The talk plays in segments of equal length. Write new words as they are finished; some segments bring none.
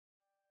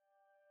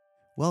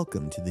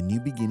Welcome to the New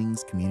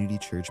Beginnings Community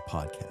Church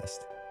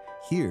podcast.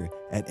 Here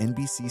at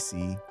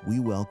NBCC, we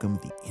welcome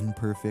the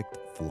imperfect,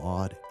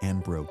 flawed,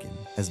 and broken,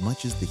 as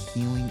much as the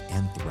healing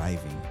and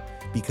thriving,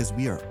 because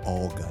we are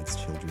all God's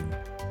children.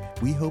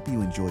 We hope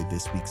you enjoyed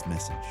this week's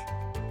message.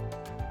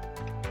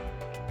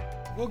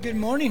 Well, good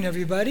morning,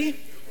 everybody.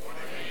 Good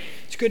morning.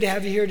 It's good to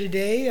have you here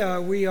today.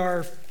 We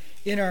are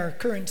in our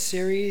current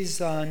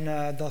series on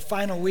the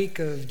final week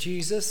of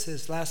Jesus,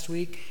 this last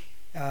week.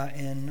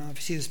 And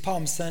obviously this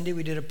Palm Sunday.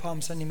 We did a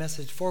Palm Sunday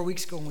message 4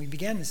 weeks ago when we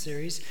began the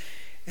series.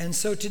 And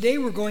so today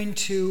we're going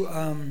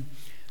to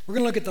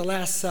look at the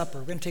Last Supper.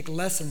 We're going to take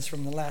lessons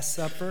from the Last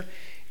Supper.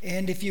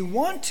 And if you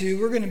want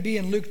to, we're going to be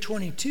in Luke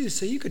 22.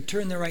 So you could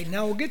turn there right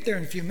now. We'll get there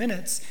in a few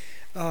minutes.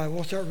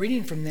 We'll start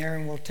reading from there,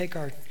 and we'll take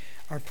our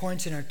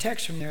points in our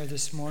text from there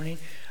this morning.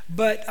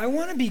 But I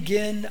want to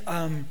begin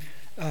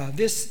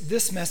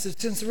this message,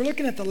 since we're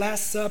looking at the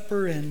Last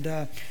Supper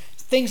and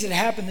things that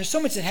happen. There's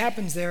so much that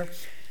happens there.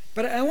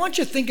 But I want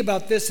you to think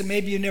about this, and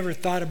maybe you never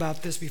thought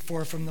about this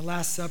before from the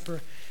Last Supper.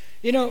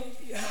 You know,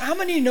 how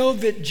many know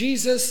that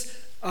Jesus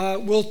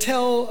will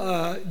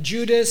tell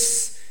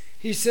Judas,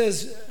 he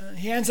says,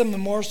 he hands him the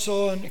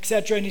morsel and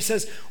etc., and he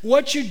says,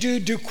 what you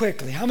do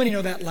quickly. How many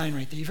know that line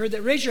right there? You've heard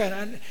that? Raise your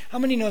hand. How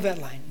many know that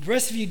line? The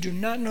rest of you do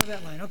not know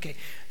that line. Okay,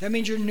 that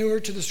means you're newer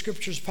to the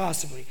scriptures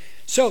possibly.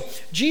 So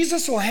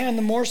Jesus will hand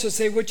the morsel and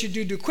say, what you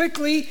do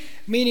quickly,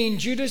 meaning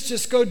Judas,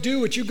 just go do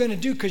what you're going to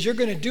do, because you're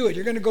going to do it.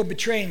 You're going to go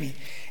betray me.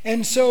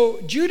 And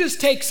so Judas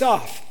takes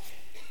off.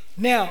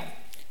 Now,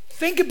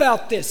 think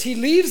about this. He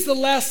leaves the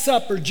Last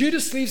Supper.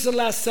 Judas leaves the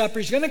Last Supper.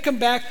 He's going to come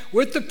back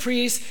with the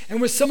priests and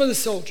with some of the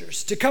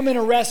soldiers to come and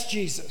arrest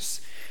Jesus.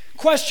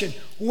 Question,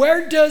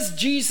 where does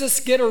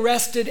Jesus get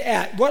arrested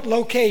at? What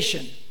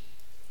location?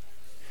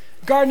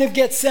 Garden of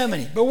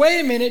Gethsemane. But wait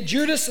a minute,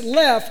 Judas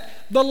left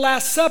the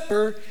Last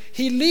Supper.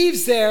 He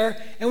leaves there,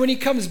 and when he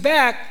comes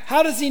back,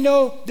 how does he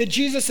know that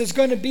Jesus is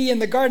going to be in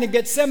the Garden of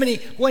Gethsemane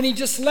when he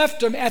just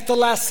left him at the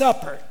Last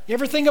Supper? You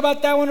ever think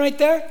about that one right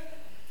there?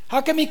 How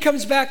come he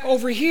comes back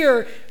over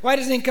here? Why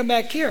doesn't he come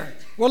back here?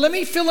 Well, let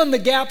me fill in the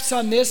gaps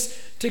on this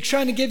to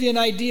try to give you an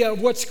idea of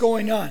what's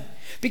going on.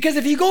 Because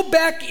if you go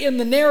back in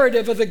the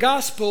narrative of the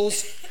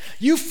Gospels,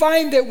 you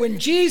find that when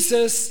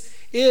Jesus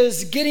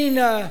is getting,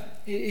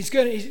 he's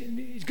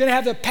going to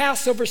have the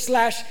Passover /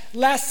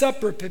 Last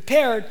Supper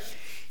prepared,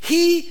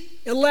 he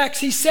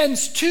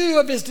sends two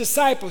of his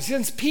disciples. He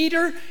sends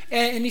Peter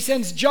and he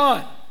sends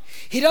John.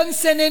 He doesn't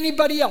send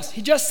anybody else.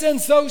 He just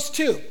sends those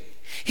two.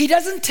 He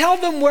doesn't tell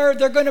them where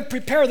they're going to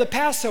prepare the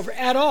Passover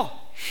at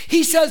all.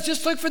 He says,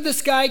 just look for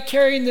this guy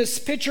carrying this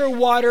pitcher of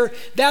water.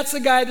 That's the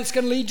guy that's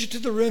going to lead you to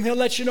the room. He'll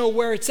let you know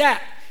where it's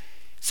at.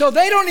 So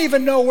they don't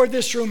even know where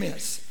this room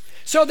is.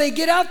 So they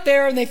get out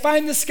there and they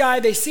find this guy.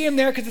 They see him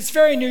there because it's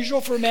very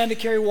unusual for a man to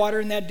carry water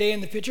in that day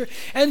in the pitcher.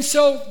 And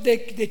so they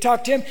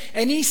talk to him,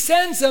 and he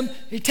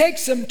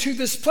takes them to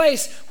this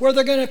place where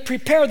they're going to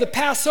prepare the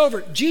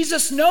Passover.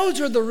 Jesus knows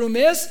where the room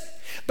is,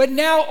 but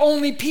now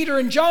only Peter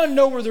and John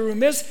know where the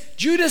room is.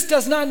 Judas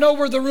does not know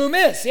where the room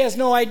is. He has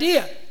no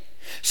idea.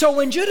 So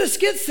when Judas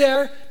gets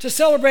there to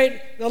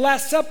celebrate the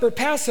Last Supper,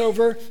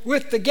 Passover,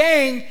 with the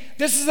gang,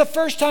 this is the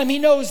first time he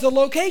knows the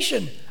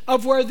location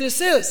of where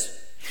this is.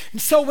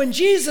 And so when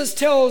Jesus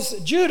tells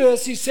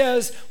Judas, he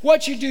says,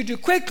 what you do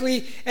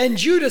quickly, and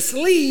Judas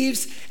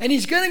leaves, and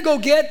he's going to go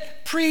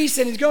get priests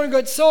and he's going to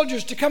go get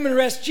soldiers to come and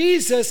arrest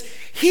Jesus,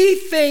 he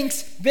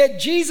thinks that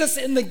Jesus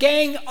and the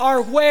gang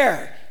are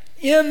where?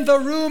 In the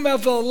room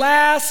of the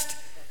Last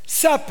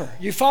Supper.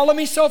 You follow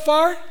me so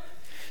far?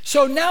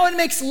 So now it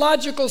makes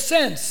logical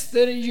sense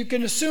that you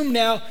can assume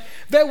now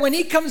that when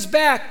he comes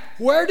back,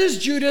 where does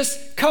Judas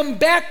come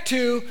back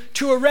to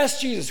arrest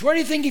Jesus? Where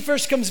do you think he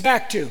first comes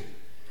back to?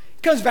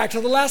 Comes back to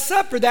the Last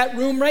Supper, that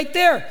room right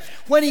there.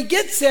 When he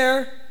gets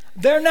there,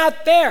 they're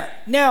not there.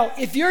 Now,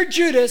 if you're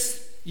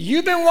Judas,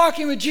 you've been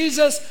walking with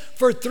Jesus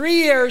for 3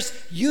 years,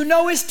 you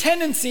know his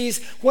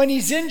tendencies. When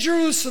he's in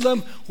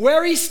Jerusalem,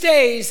 where he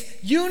stays,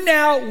 you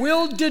now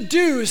will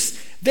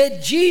deduce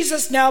that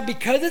Jesus now,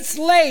 because it's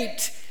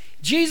late,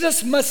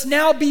 Jesus must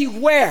now be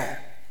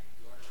where?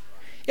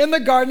 In the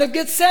Garden of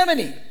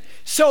Gethsemane.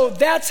 So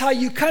that's how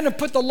you kind of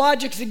put the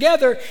logic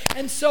together.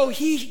 And so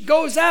he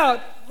goes out.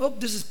 Oh,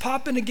 this is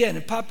popping again.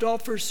 It popped all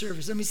first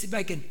service. Let me see if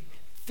I can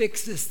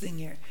fix this thing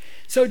here.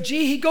 So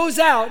he goes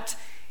out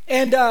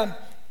and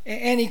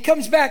he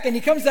comes back, and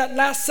he comes to that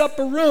Last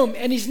Supper room,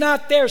 and he's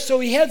not there. So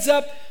he heads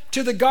up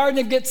to the Garden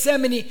of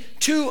Gethsemane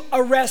to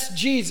arrest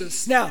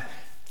Jesus. Now,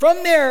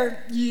 from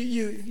there,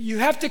 you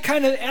have to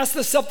kind of ask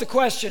yourself the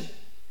question,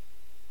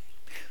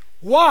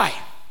 why?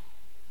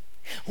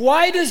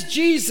 Why does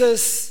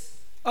Jesus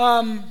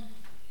not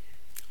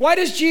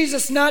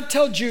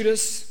tell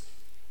Judas?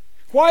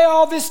 Why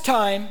all this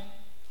time?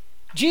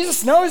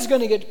 Jesus knows he's going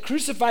to get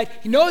crucified.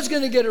 He knows he's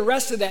going to get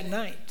arrested that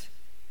night.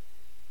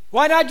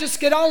 Why not just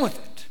get on with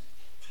it?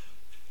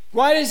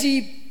 Why does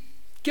he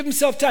give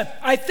himself time?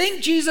 I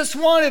think Jesus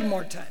wanted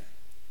more time.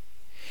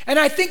 And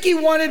I think he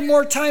wanted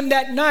more time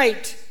that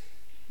night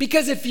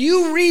Because if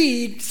you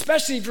read,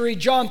 especially if you read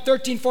John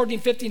 13, 14,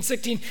 15,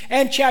 16,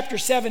 and chapter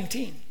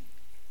 17,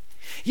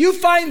 you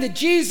find that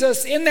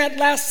Jesus in that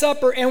Last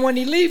Supper, and when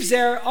he leaves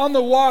there on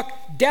the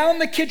walk down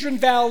the Kidron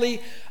Valley,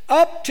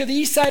 up to the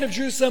east side of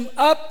Jerusalem,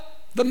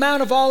 up the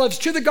Mount of Olives,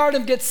 to the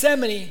Garden of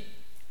Gethsemane,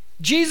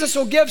 Jesus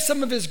will give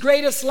some of his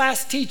greatest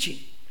last teaching.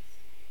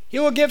 He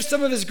will give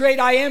some of his great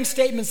I am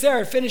statements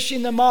there,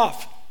 finishing them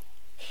off.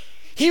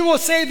 He will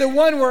say the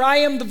one where I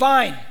am the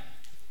vine.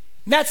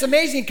 And that's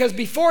amazing because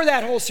before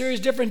that whole series,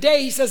 different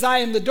day, he says, I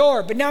am the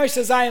door. But now he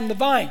says, I am the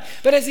vine.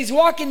 But as he's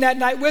walking that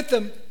night with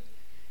them,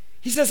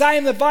 he says, I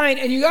am the vine.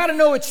 And you got to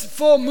know it's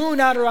full moon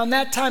out around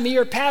that time of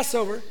year,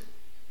 Passover.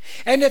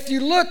 And if you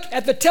look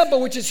at the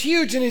temple, which is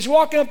huge, and he's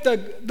walking up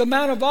the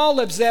Mount of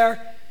Olives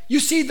there,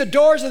 you see the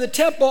doors of the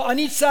temple on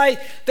each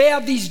side. They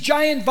have these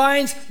giant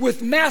vines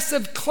with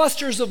massive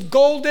clusters of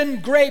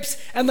golden grapes,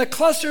 and the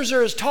clusters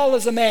are as tall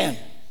as a man.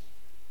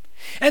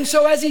 And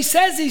so as he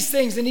says these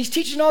things and he's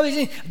teaching all these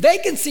things, they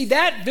can see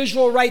that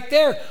visual right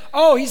there.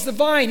 Oh, he's the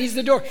vine, he's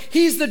the door.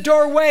 He's the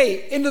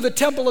doorway into the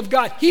temple of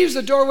God. He's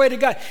the doorway to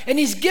God. And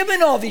he's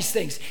given all these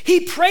things.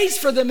 He prays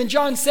for them in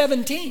John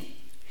 17.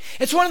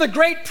 It's one of the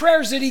great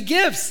prayers that he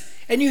gives.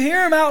 And you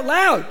hear him out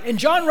loud. And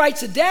John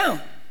writes it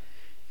down.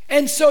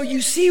 And so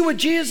you see what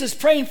Jesus is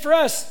praying for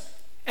us.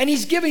 And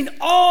he's giving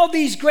all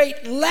these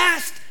great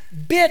last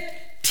bit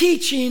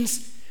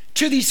teachings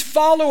to these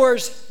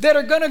followers that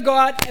are going to go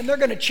out and they're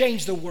going to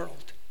change the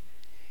world.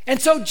 And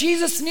so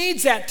Jesus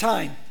needs that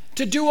time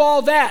to do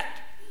all that.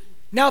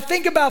 Now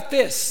think about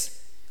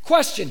this.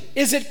 Question,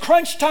 is it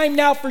crunch time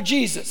now for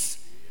Jesus?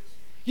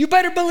 You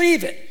better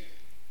believe it.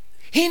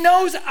 He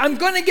knows I'm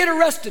going to get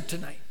arrested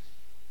tonight.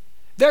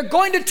 They're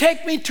going to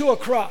take me to a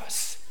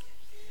cross.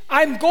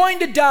 I'm going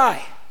to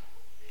die.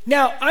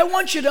 Now, I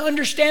want you to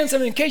understand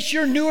something in case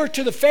you're newer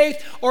to the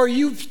faith or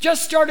you've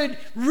just started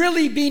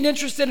really being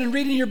interested in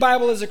reading your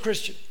Bible as a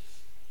Christian.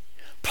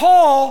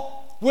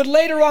 Paul would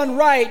later on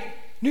write,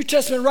 New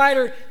Testament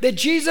writer, that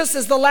Jesus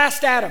is the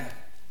last Adam.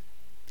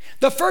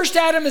 The first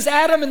Adam is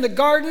Adam in the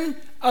Garden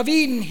of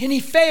Eden, and he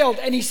failed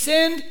and he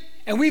sinned,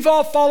 and we've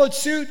all followed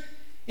suit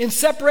in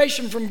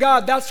separation from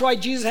God. That's why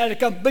Jesus had to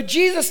come. But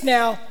Jesus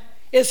now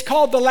is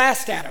called the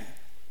last Adam.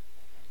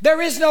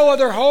 There is no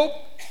other hope.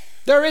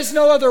 There is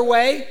no other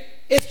way.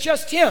 It's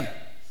just him.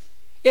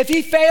 If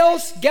he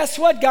fails, guess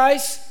what,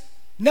 guys?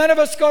 None of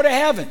us go to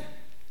heaven.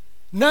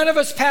 None of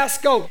us pass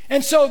go.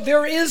 And so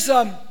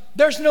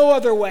there's no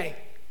other way.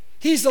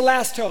 He's the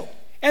last hope.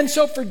 And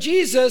so for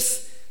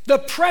Jesus, the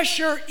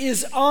pressure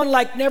is on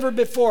like never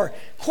before.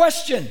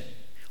 Question,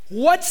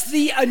 what's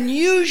the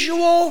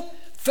unusual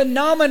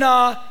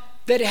phenomena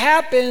that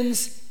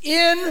happens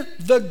in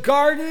the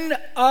Garden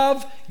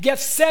of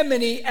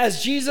Gethsemane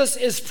as Jesus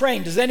is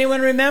praying? Does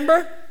anyone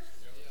remember?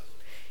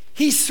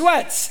 He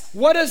sweats.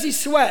 What does he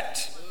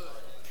sweat?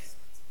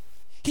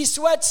 He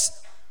sweats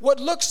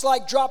what looks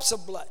like drops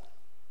of blood.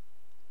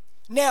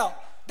 Now,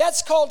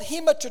 that's called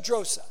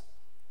hematidrosa,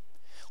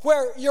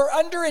 where you're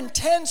under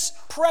intense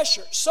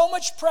pressure, so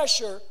much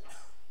pressure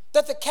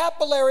that the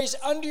capillaries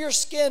under your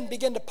skin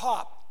begin to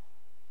pop,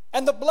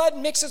 and the blood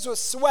mixes with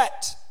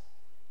sweat.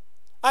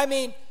 I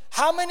mean,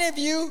 how many of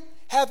you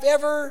have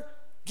ever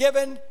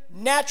given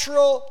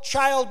natural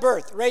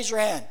childbirth? Raise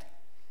your hand.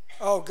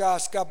 Oh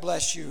gosh, God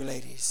bless you,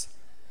 ladies.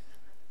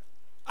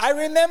 I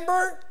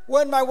remember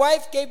when my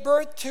wife gave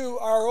birth to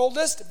our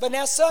oldest,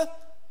 Vanessa,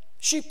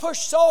 she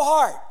pushed so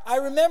hard. I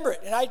remember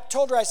it. And I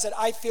told her, I said,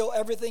 I feel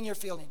everything you're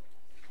feeling.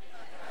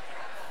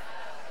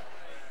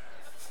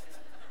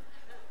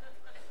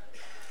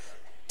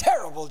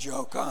 Terrible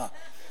joke, huh?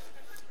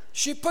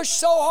 She pushed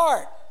so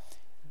hard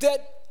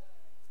that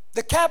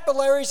the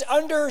capillaries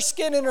under her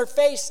skin and her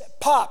face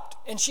popped,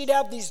 and she'd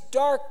have these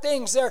dark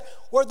things there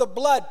where the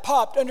blood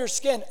popped under her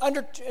skin,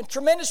 under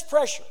tremendous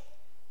pressure.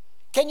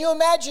 Can you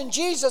imagine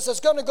Jesus is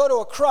going to go to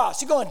a cross?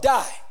 He's going to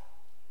die.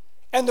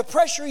 And the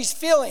pressure he's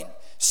feeling,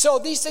 so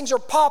these things are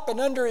popping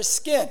under his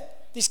skin,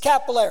 these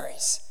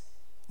capillaries.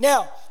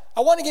 Now, I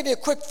want to give you a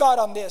quick thought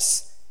on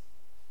this.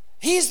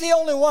 He's the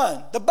only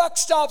one. The buck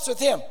stops with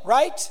him,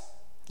 right?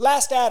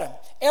 Last Adam.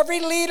 Every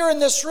leader in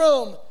this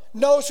room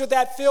knows what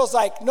that feels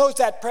like, knows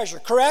that pressure,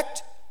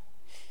 correct?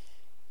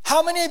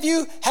 How many of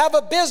you have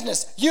a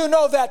business? You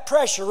know that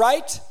pressure,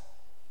 right?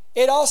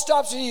 It all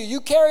stops with you.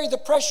 You carry the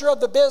pressure of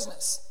the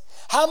business.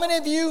 How many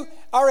of you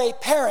are a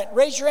parent?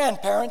 Raise your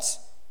hand, parents.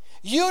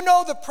 You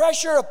know the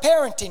pressure of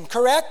parenting,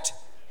 correct?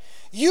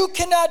 You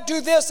cannot do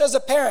this as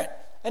a parent.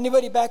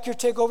 Anybody back here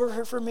take over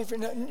here for me?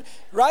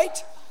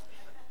 Right?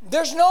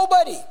 There's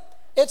nobody.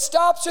 It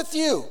stops with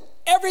you.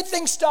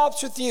 Everything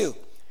stops with you.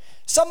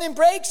 Something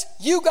breaks,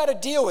 you got to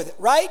deal with it,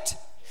 right?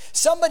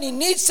 Somebody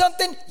needs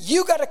something,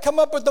 you got to come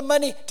up with the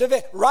money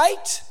to,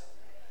 right?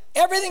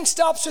 Everything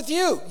stops with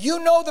you.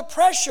 You know the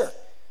pressure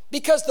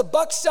because the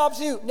buck stops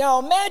with you. Now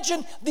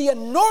imagine the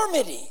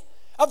enormity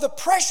of the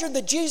pressure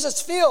that Jesus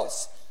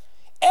feels.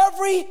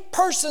 Every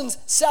person's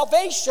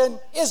salvation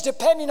is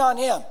depending on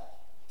him.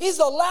 He's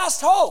the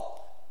last hope.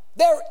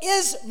 There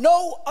is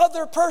no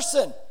other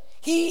person.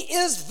 He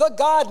is the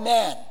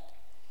God-man.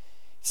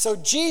 So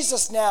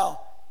Jesus now,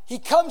 he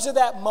comes to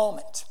that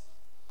moment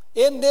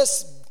in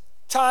this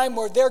time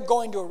where they're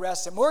going to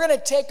arrest him. We're going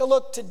to take a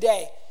look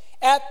today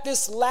at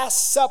this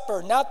Last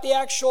Supper, not the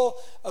actual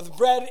of the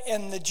bread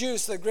and the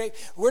juice, the grape.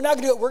 We're not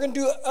going to do it. We're going to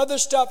do other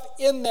stuff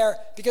in there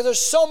because there's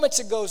so much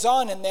that goes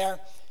on in there.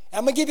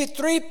 I'm going to give you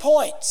 3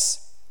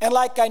 points. And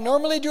like I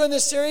normally do in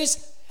this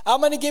series, I'm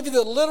going to give you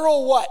the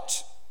literal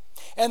what.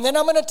 And then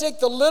I'm going to take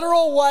the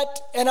literal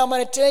what and I'm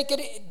going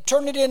to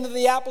turn it into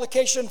the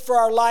application for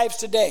our lives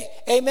today.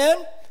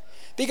 Amen?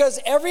 Because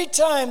every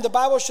time the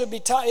Bible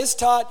is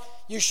taught,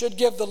 you should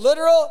give the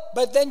literal,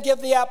 but then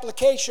give the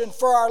application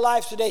for our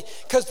lives today.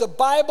 Because the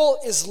Bible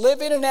is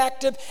living and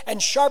active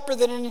and sharper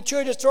than an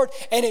two-edged sword,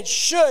 and it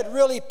should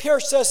really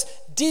pierce us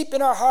deep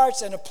in our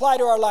hearts and apply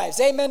to our lives.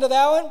 Amen to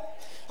that one?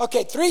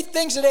 Okay, 3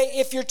 things today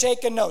if you're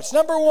taking notes.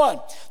 Number 1,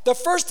 the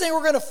first thing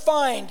we're going to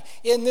find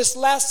in this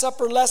Last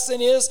Supper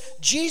lesson is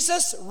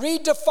Jesus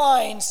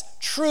redefines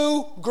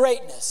true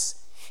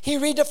greatness. He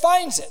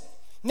redefines it.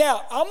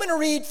 Now, I'm going to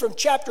read from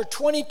chapter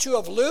 22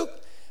 of Luke,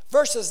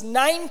 verses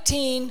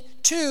 19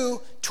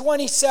 to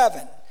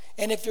 27.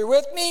 And if you're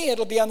with me,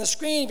 it'll be on the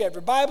screen. If you have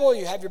your Bible,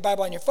 you have your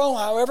Bible on your phone,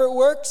 however it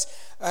works,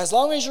 as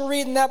long as you're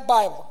reading that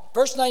Bible.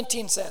 Verse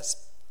 19 says,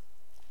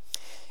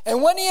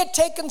 "And when he had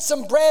taken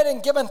some bread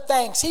and given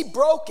thanks, he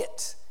broke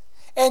it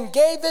and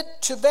gave it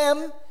to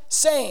them,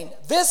 saying,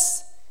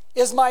 'This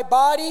is my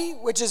body,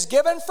 which is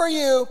given for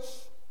you.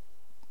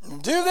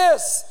 Do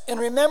this in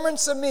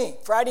remembrance of me.'"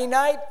 Friday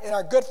night, in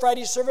our Good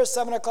Friday service,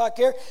 7 o'clock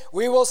here,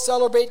 we will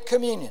celebrate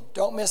communion.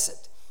 Don't miss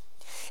it.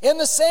 "In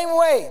the same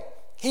way,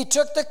 he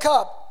took the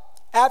cup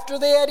after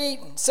they had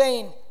eaten,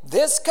 saying,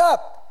 'This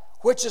cup,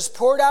 which is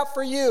poured out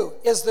for you,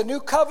 is the new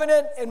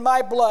covenant in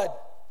my blood.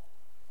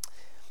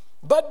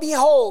 But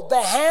behold,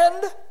 the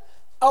hand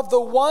of the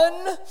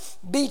one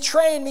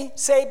betraying me,'"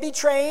 say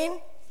betraying,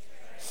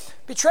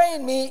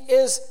 "betraying me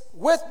is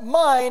with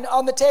mine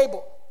on the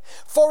table.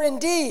 For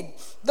indeed,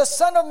 the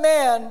Son of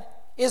Man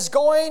is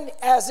going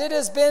as it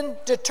has been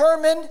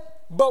determined,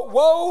 but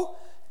woe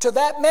to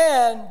that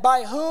man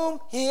by whom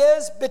he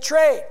is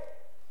betrayed."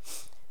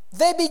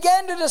 They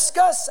began to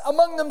discuss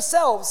among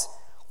themselves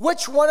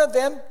which one of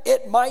them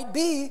it might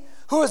be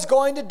who is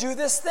going to do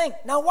this thing.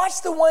 Now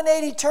watch the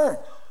 180 turn.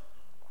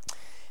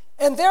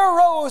 "And there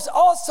arose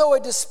also a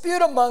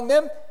dispute among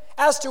them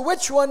as to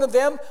which one of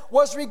them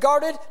was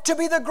regarded to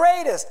be the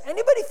greatest."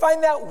 Anybody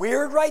find that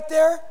weird right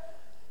there?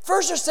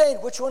 First they're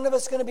saying, which one of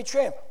us is going to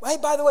betray him? Well, hey,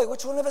 by the way,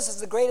 which one of us is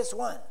the greatest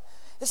one?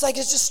 It's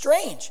just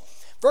strange.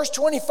 Verse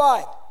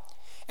 25,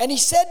 "And he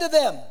said to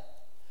them,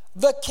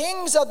 'The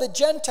kings of the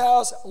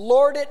Gentiles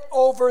lord it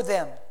over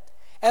them,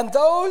 and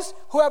those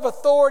who have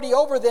authority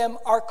over them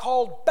are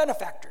called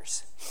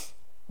benefactors.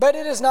 But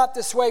it is not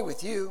this way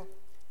with you.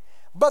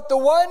 But the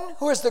one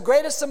who is the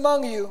greatest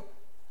among you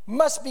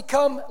must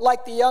become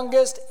like the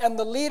youngest, and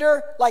the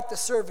leader like the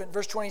servant.'"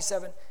 Verse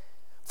 27,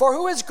 "For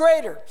who is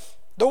greater,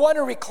 the one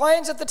who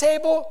reclines at the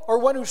table or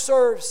one who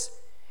serves?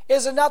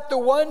 Is it not the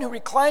one who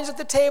reclines at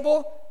the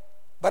table?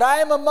 But I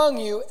am among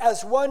you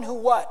as one who"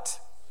 what?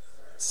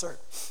 Serve.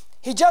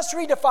 He just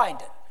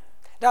redefined it.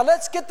 Now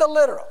let's get the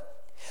literal.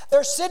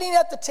 They're sitting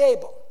at the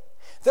table.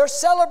 They're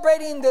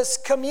celebrating this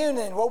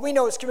communion, what we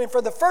know as communion,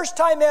 for the first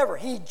time ever.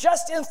 He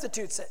just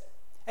institutes it.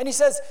 And he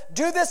says,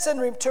 "Do this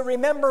to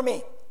remember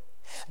me."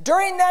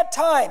 During that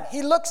time,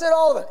 he looks at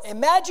all of them.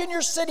 Imagine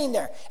you're sitting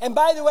there. And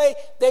by the way,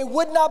 they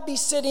would not be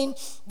sitting.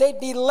 They'd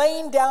be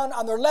laying down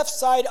on their left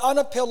side on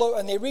a pillow,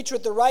 and they reach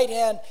with the right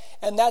hand,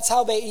 and that's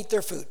how they eat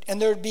their food.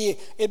 And it'd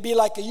be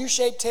like a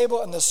U-shaped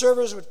table, and the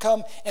servers would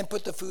come and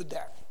put the food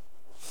there.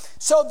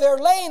 So they're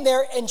laying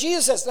there, and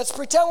Jesus says, let's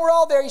pretend we're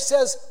all there. He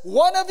says,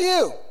 "One of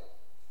you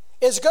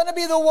is going to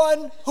be the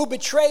one who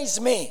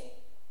betrays me."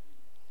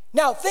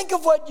 Now, think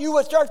of what you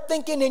would start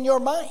thinking in your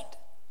mind.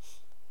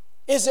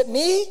 Is it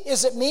me?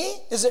 Is it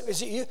me? Is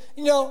it you?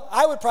 You know,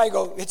 I would probably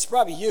go, it's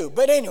probably you.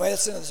 But anyway,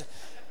 that's another.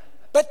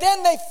 But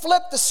then they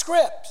flip the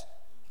script.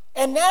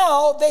 And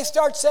now they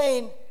start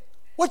saying,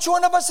 which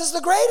one of us is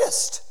the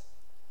greatest?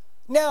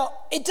 Now,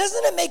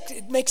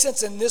 it make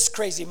sense in this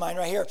crazy mind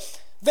right here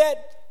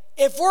that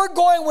if we're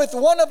going with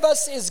one of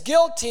us is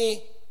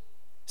guilty,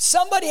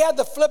 somebody had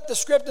to flip the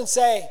script and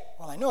say,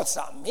 well, I know it's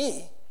not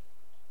me.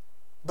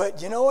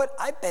 But you know what?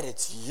 I bet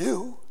it's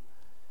you.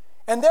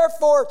 And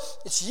therefore,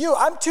 it's you.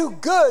 I'm too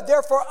good.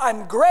 Therefore,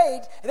 I'm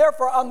great.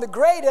 Therefore, I'm the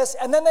greatest.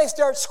 And then they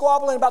start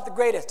squabbling about the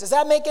greatest. Does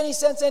that make any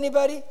sense,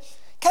 anybody?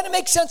 Kind of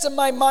makes sense in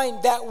my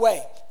mind that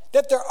way.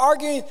 That they're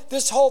arguing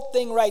this whole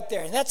thing right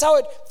there. And that's how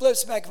it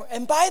flips back and forth.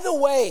 And by the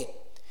way,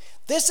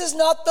 this is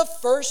not the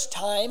first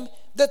time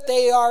that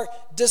they are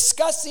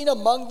discussing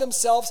among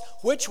themselves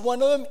which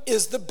one of them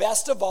is the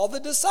best of all the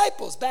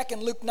disciples. Back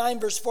in Luke 9,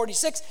 verse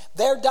 46,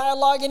 they're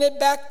dialoguing it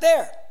back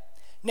there.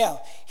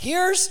 Now,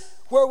 here's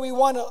where we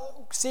want to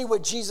see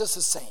what Jesus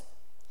is saying.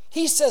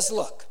 He says,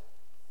 look,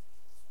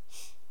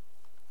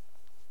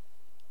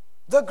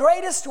 the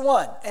greatest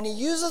one, and he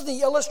uses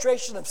the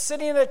illustration of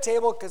sitting at a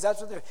table, because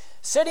that's what they're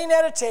sitting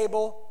at a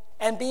table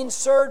and being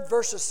served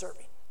versus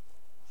serving.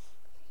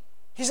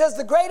 He says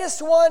the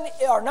greatest one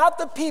are not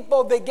the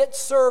people that get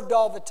served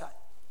all the time.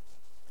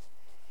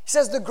 He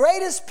says the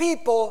greatest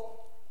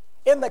people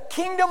in the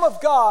kingdom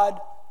of God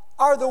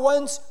are the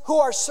ones who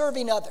are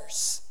serving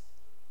others.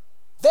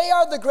 They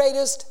are the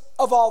greatest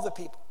of all the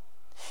people.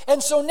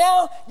 And so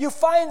now you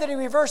find that he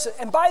reverses it.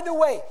 And by the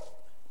way,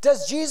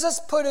 does Jesus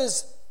put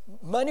his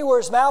money where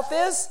his mouth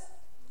is?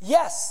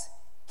 Yes.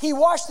 He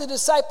washed the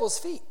disciples'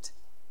 feet.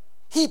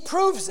 He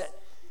proves it.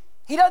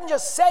 He doesn't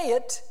just say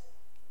it,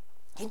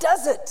 he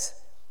does it.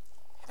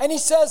 And he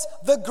says,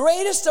 the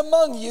greatest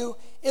among you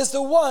is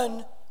the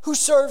one who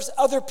serves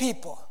other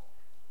people.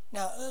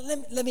 Now,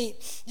 let me,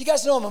 you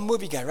guys know I'm a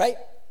movie guy, right?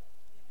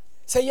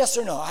 Say yes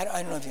or no. I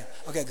don't know if you,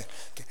 okay, good.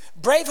 Okay.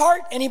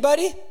 Braveheart,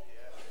 anybody?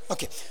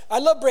 Okay, I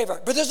love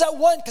Braveheart. But there's that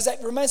one, because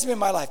that reminds me of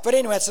my life. But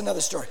anyway, that's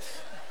another story.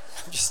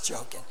 I'm just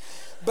joking.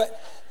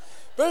 But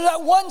there's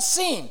that one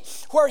scene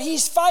where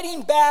he's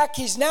fighting back.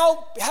 He's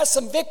now has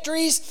some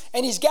victories,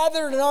 and he's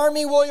gathered an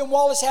army, William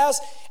Wallace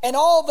has, and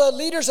all the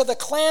leaders of the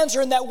clans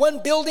are in that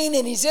one building,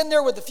 and he's in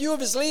there with a few of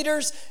his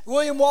leaders,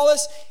 William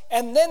Wallace,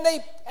 and then they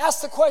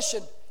ask the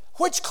question,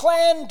 which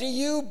clan do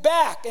you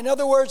back? In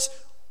other words,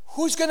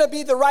 who's going to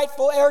be the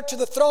rightful heir to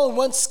the throne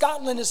once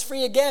Scotland is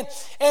free again?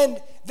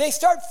 And they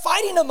start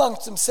fighting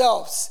amongst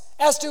themselves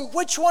as to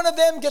which one of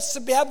them gets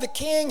to have the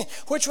king,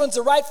 which one's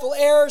the rightful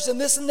heirs,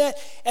 and this and that.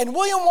 And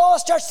William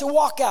Wallace starts to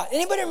walk out.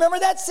 Anybody remember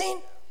that scene?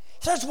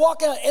 He starts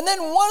walking out. And then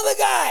one of the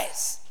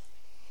guys,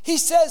 he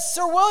says,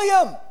 Sir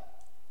William,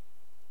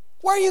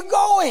 where are you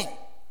going?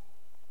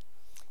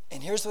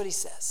 And here's what he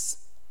says.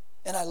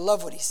 And I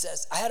love what he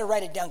says. I had to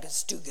write it down because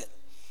it's too good.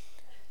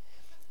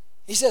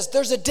 He says,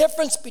 there's a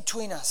difference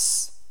between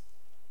us.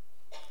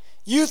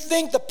 You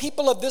think the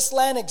people of this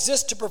land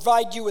exist to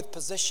provide you with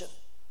position.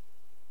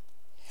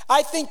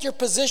 I think your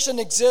position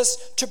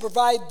exists to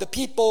provide the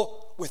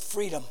people with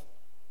freedom.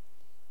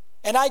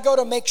 And I go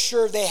to make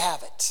sure they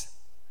have it.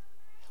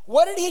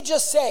 What did he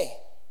just say?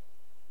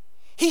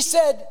 He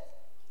said,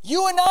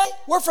 you and I,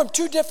 we're from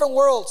two different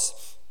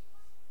worlds.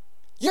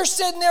 You're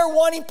sitting there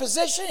wanting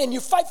position and you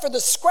fight for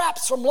the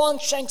scraps from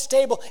Longshank's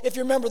table, if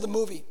you remember the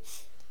movie.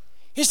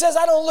 He says,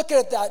 I don't look at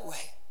it that way.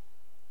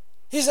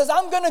 He says,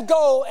 I'm going to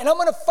go and I'm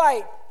going to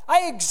fight.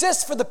 I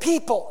exist for the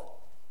people.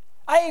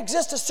 I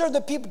exist to serve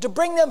the people, to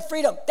bring them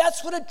freedom.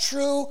 That's what a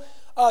true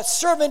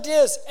servant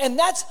is. And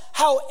that's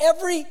how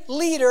every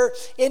leader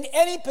in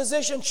any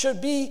position should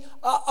be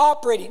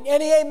operating.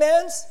 Any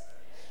amens?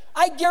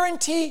 I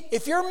guarantee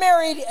if you're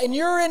married and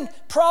you're in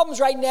problems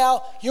right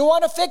now, you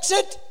want to fix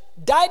it?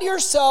 Die to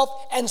yourself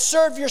and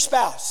serve your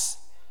spouse.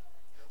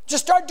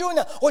 Just start doing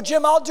that. Well,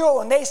 Jim, I'll do it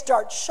when they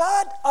start.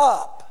 Shut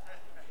up.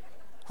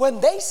 When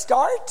they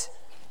start?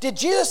 Did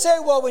Jesus say,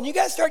 well, when you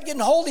guys start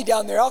getting holy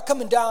down there, I'll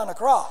come and die on a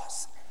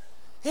cross?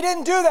 He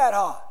didn't do that,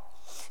 huh?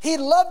 He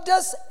loved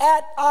us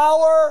at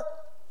our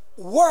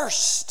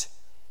worst.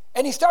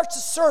 And he starts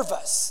to serve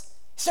us.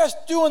 He starts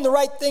doing the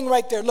right thing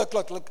right there.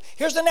 Look.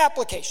 Here's an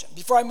application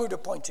before I move to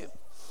point 2.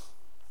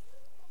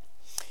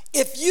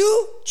 If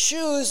you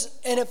choose,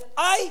 and if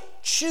I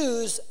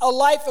choose a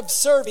life of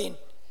serving,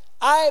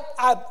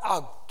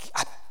 I'll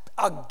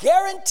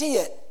guarantee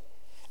it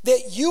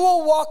that you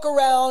will walk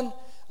around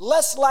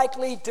less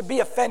likely to be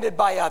offended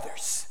by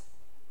others.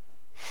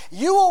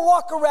 You will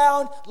walk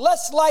around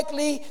less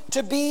likely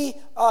to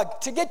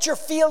get your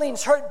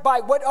feelings hurt by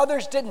what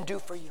others didn't do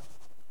for you.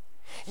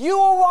 You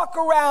will walk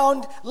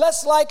around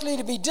less likely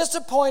to be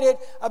disappointed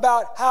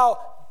about how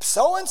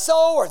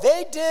so-and-so or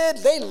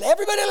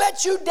everybody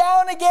let you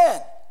down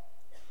again.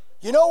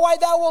 You know why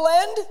that will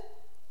end?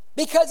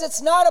 Because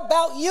it's not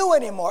about you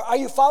anymore. Are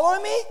you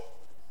following me?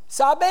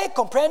 Sabe?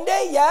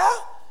 Comprende? Yeah?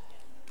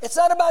 It's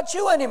not about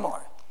you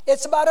anymore.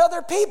 It's about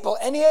other people.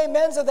 Any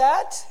amens of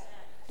that?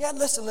 Yeah,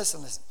 listen.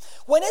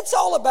 When it's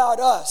all about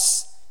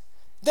us,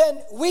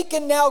 then we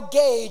can now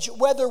gauge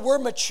whether we're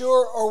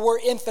mature or we're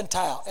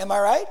infantile. Am I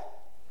right?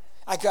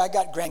 I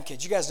got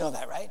grandkids. You guys know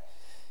that, right?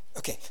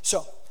 Okay,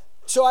 so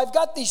I've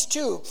got these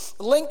two.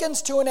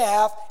 Lincoln's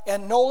 2.5,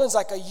 and Nolan's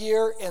like a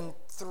year and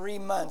 3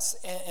 months,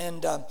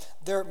 and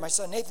they're my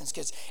son Nathan's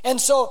kids. And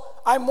so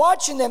I'm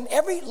watching them.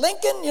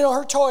 Lincoln,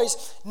 her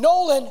toys.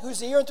 Nolan,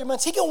 who's a year and 3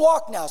 months, he can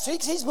walk now, so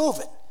he's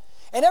moving.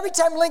 And every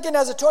time Lincoln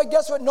has a toy,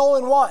 guess what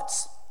Nolan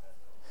wants?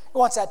 He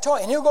wants that toy,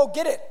 and he'll go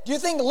get it. Do you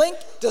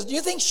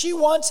think she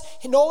wants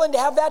Nolan to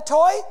have that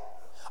toy?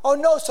 Oh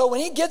no, so when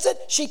he gets it,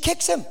 she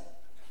kicks him.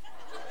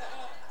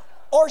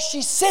 Or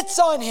she sits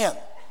on him.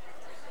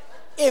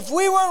 If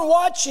we weren't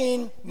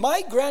watching,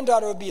 my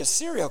granddaughter would be a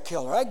serial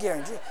killer, I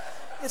guarantee.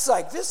 It's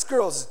like, this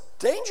girl's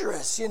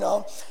dangerous,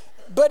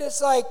 But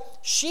it's like,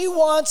 she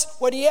wants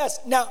what he has.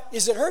 Now,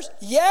 is it hers?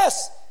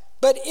 Yes.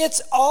 But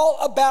it's all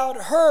about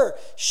her.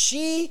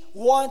 She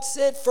wants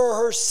it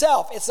for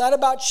herself. It's not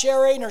about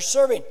sharing or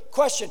serving.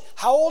 Question,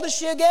 how old is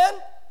she again?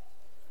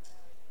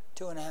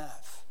 2.5.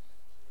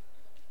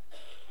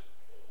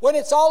 When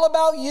it's all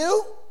about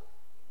you,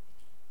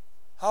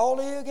 how old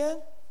are you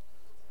again?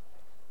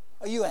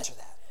 Oh, you answer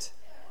that.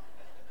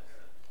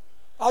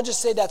 I'll just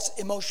say that's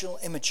emotional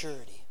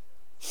immaturity.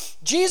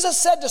 Jesus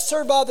said to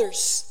serve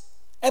others.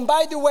 And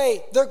by the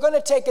way, they're going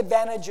to take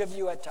advantage of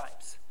you at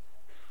times.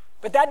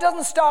 But that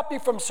doesn't stop you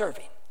from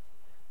serving.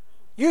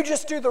 You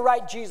just do the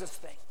right Jesus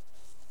thing.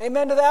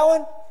 Amen to that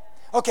one?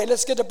 Okay,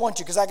 let's get to point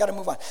 2 because I got to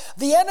move on.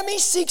 The enemy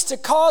seeks to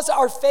cause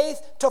our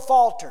faith to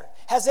falter.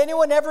 Has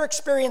anyone ever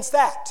experienced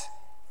that?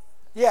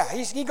 Yeah,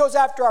 he goes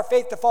after our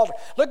faith to falter.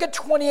 Look at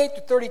 28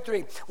 to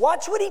 33.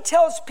 Watch what he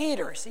tells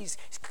Peter. He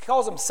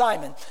calls him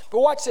Simon. But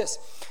watch this.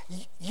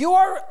 You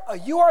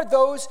are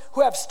those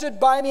who have stood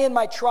by me in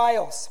my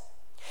trials.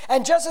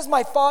 And just as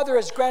my Father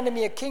has granted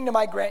me a kingdom,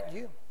 I grant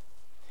you,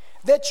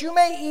 that you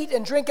may eat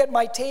and drink at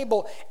my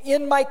table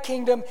in my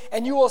kingdom,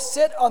 and you will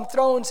sit on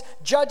thrones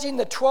judging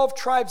the 12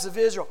 tribes of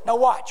Israel. Now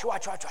watch.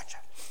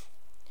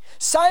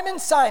 Simon,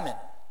 Simon,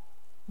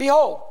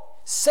 behold,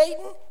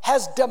 Satan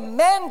has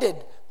demanded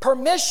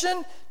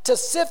permission to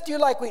sift you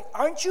like wheat.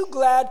 Aren't you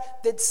glad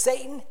that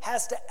Satan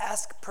has to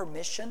ask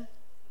permission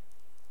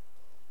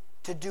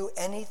to do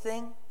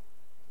anything?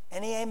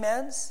 Any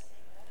amens?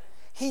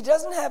 He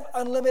doesn't have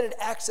unlimited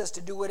access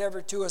to do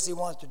whatever to us he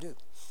wants to do.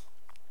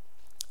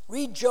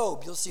 Read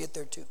Job, you'll see it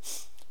there too.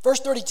 Verse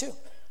 32.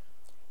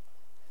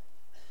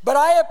 But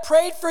I have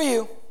prayed for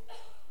you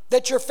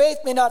that your faith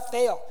may not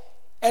fail.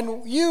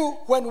 And you,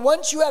 when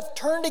once you have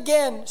turned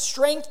again,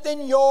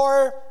 strengthen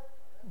your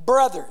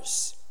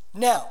brothers.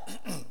 Now,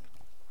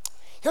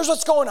 here's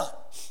what's going on.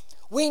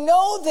 We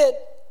know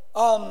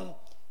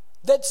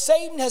that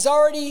Satan has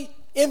already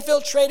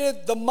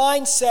infiltrated the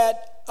mindset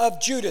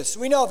of Judas.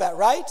 We know that,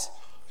 right?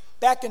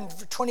 Back in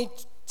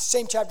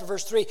same chapter,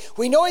 verse 3.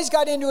 We know he's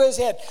got into his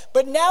head.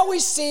 But now we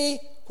see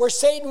where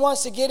Satan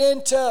wants to get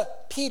into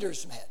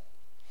Peter's head.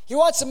 He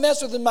wants to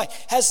mess with his mind.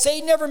 Has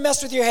Satan ever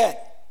messed with your head?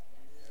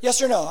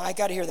 Yes or no? I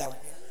got to hear that one.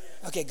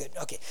 Okay, good.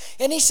 Okay.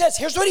 And he says,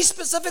 here's what he's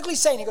specifically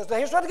saying. He goes, well,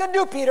 here's what I'm going to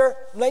do, Peter.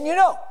 I'm letting you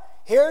know.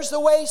 Here's the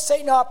way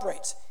Satan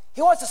operates.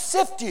 He wants to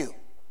sift you.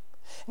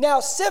 Now,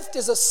 sift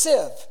is a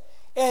sieve.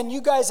 And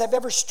you guys have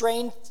ever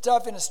strained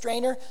stuff in a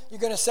strainer? You're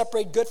going to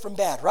separate good from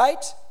bad,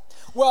 right?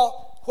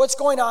 Well, what's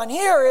going on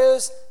here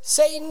is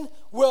Satan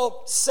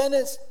will send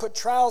us, put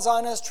trials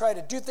on us, try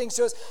to do things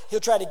to us. He'll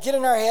try to get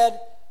in our head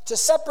to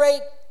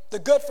separate the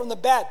good from the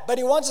bad. But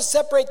he wants to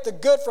separate the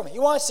good from it. He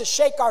wants to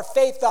shake our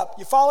faith up.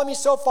 You follow me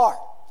so far?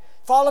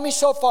 Follow me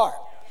so far?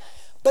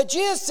 But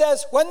Jesus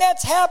says, when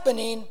that's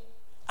happening,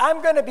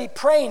 I'm going to be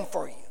praying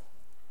for you.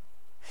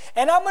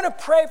 And I'm going to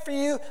pray for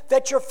you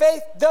that your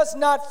faith does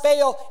not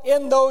fail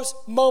in those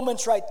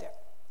moments right there.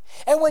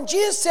 And when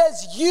Jesus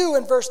says you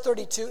in verse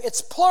 32,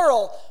 it's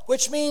plural,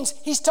 which means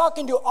he's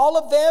talking to all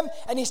of them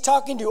and he's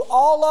talking to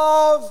all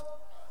of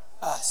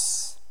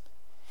us.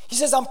 He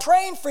says, I'm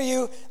praying for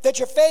you that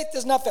your faith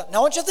does not fail. Now,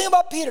 I want you to think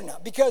about Peter now,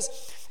 because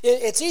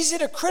it's easy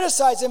to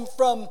criticize him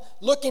from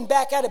looking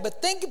back at it,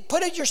 but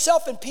put it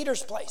yourself in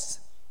Peter's place.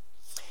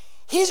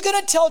 He's going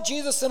to tell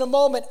Jesus in a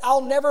moment,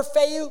 I'll never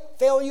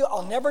fail you,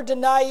 I'll never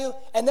deny you.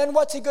 And then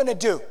what's he going to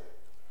do?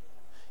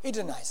 He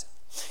denies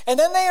it. And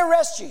then they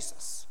arrest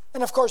Jesus.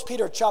 And of course,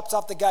 Peter chops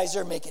off the guys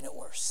there, making it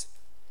worse.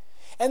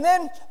 And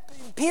then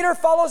Peter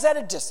follows at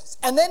a distance.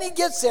 And then he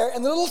gets there,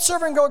 and the little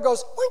servant girl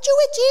goes, weren't you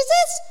with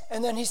Jesus?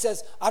 And then he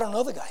says, I don't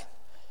know the guy.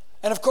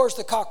 And of course,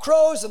 the cock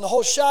crows and the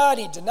whole shot.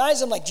 He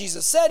denies him like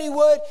Jesus said he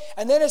would.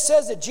 And then it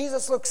says that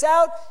Jesus looks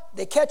out.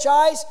 They catch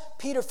eyes.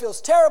 Peter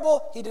feels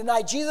terrible. He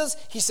denied Jesus.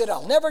 He said,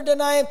 I'll never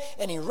deny him.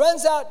 And he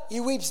runs out.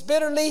 He weeps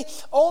bitterly,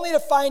 only to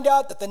find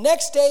out that the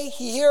next day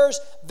he hears,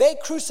 they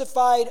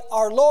crucified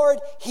our Lord.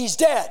 He's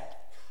dead.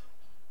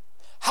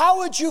 How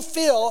would you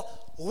feel?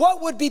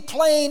 What would be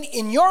playing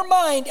in your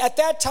mind at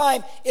that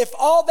time if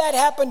all that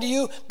happened to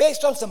you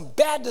based on some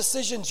bad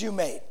decisions you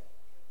made?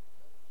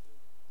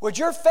 Would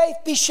your faith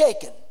be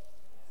shaken?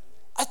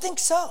 I think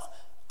so.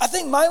 I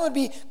think mine would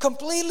be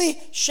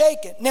completely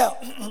shaken. Now,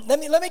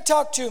 let me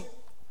talk to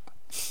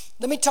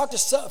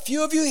a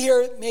few of you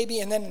here,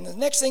 maybe, and then the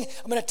next thing,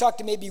 I'm going to talk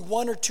to maybe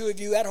one or two of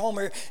you at home,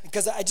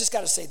 because I just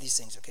got to say these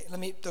things, okay? Let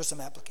me throw some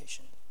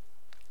application.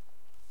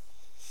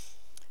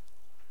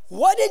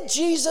 What did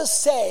Jesus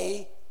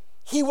say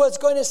he was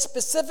going to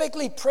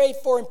specifically pray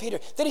for in Peter?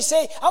 Did he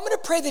say, I'm going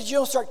to pray that you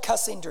don't start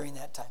cussing during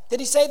that time? Did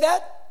he say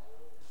that?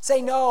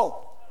 Say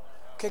no.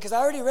 Okay, because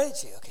I already read it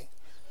to you, okay.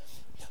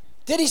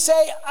 Did he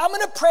say, I'm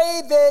going to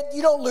pray that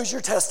you don't lose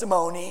your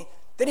testimony?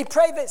 Did he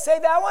say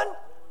that one?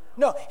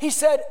 No, he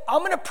said, I'm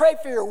going to pray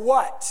for your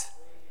what?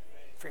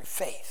 For your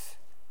faith.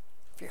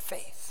 For your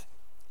faith.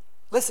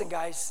 Listen,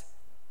 guys.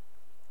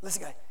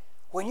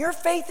 When your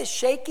faith is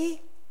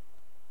shaky,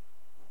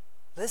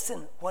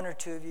 listen, one or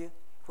two of you.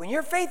 When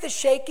your faith is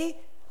shaky,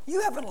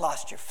 you haven't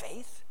lost your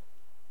faith.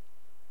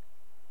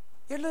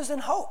 You're losing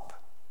hope.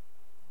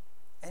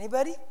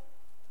 Anybody?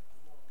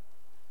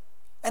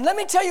 And let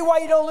me tell you why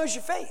you don't lose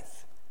your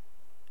faith.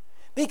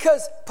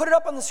 Because, put it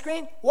up on the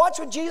screen, watch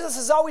what Jesus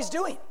is always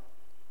doing.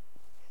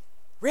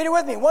 Read it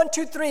with me. 1,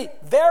 2, 3.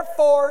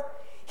 Therefore,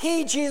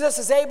 he, Jesus,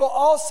 is able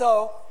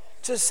also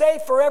to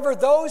save forever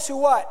those who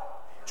what?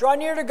 Draw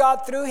near to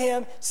God through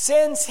him,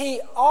 since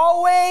he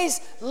always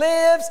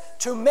lives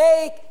to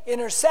make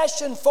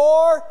intercession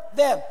for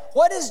them.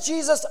 What is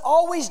Jesus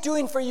always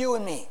doing for you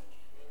and me?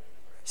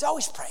 He's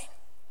always praying.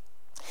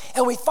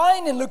 And we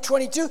find in Luke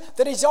 22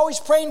 that he's always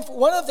praying,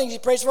 one of the things he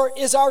prays for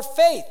is our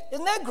faith.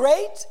 Isn't that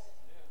great?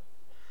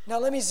 Now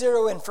let me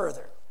zero in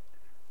further.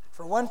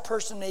 For one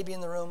person maybe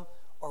in the room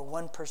or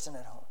one person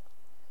at home.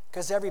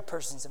 Because every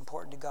person's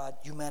important to God.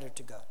 You matter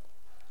to God.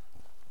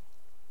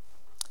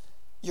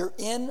 You're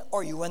in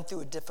or you went through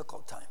a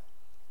difficult time.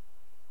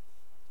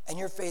 And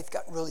your faith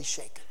got really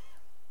shaken.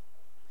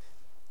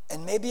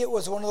 And maybe it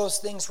was one of those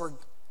things where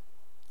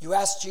you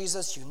asked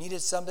Jesus, you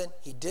needed something.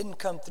 He didn't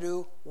come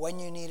through when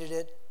you needed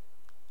it.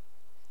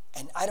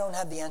 And I don't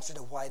have the answer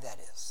to why that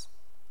is.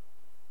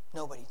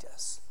 Nobody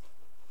does.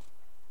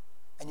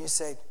 And you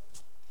say,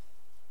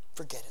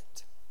 forget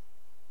it.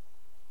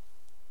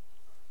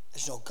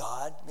 There's no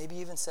God. Maybe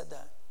you even said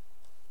that.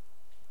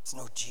 There's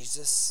no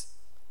Jesus.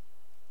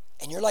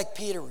 And you're like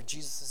Peter where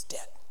Jesus is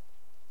dead.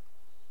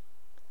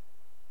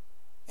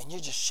 And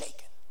you're just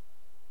shaken.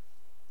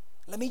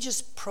 Let me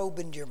just probe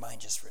into your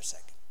mind just for a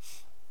second.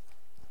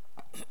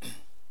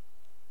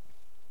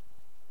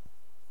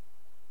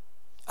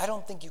 I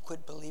don't think you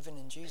quit believing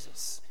in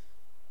Jesus.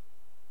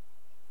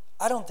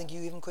 I don't think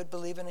you even quit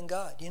believing in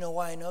God. You know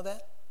why I know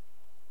that?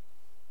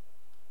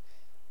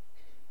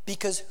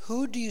 Because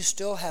who do you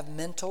still have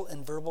mental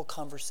and verbal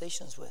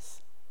conversations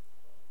with?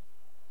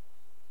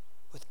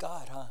 With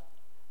God, huh?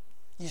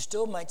 You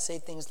still might say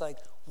things like,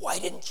 why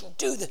didn't you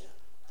do this?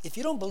 If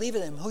you don't believe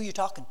in him, who are you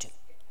talking to?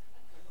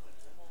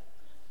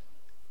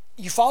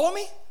 You follow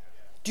me?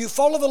 Do you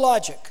follow the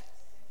logic?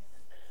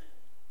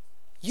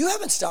 You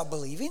haven't stopped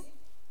believing.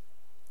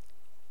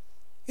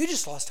 You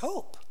just lost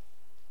hope.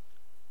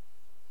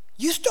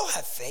 You still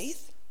have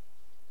faith.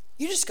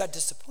 You just got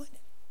disappointed.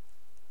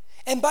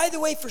 And by the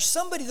way, for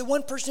somebody, the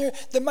one person here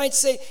that might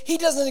say, he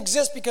doesn't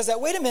exist because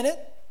that, wait a minute.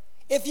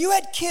 If you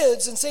had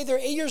kids and say they're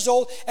 8 years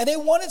old and they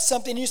wanted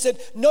something and you said,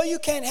 no, you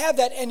can't have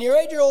that. And your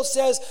 8-year-old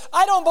says,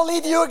 I don't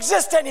believe you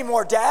exist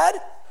anymore, Dad.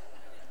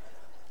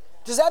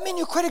 Does that mean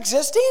you quit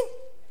existing?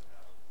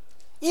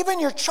 Even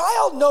your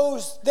child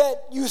knows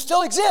that you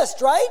still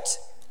exist, right?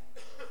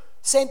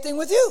 Same thing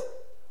with you.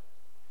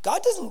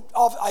 God doesn't,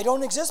 I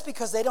don't exist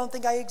because they don't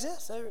think I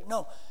exist.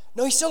 No,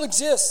 he still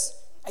exists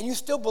and you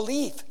still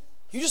believe.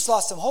 You just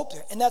lost some hope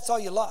there and that's all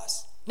you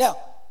lost. Now,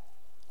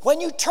 when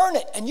you turn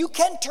it, and you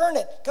can turn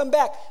it, come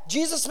back.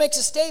 Jesus makes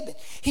a statement.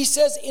 He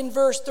says in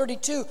verse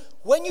 32,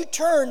 when you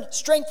turn,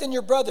 strengthen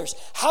your brothers.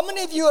 How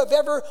many of you have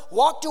ever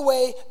walked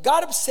away,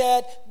 got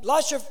upset,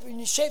 lost your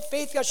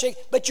faith, got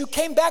shaken, but you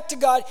came back to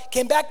God,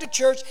 came back to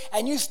church,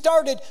 and you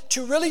started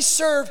to really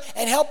serve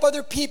and help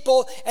other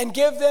people and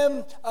give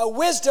them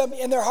wisdom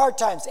in their hard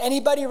times?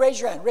 Anybody? Raise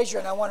your hand. Raise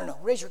your hand. I want to know.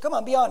 Raise your hand. Come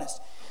on, be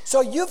honest.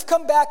 So you've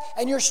come back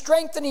and you're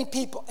strengthening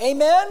people.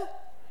 Amen?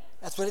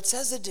 That's what it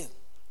says to do.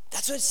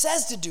 That's what it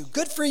says to do.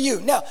 Good for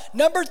you. Now,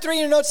 number 3 in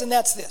your notes, and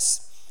that's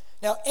this.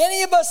 Now,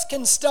 any of us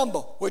can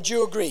stumble. Would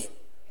you agree?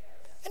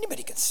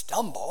 Anybody can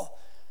stumble.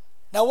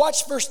 Now,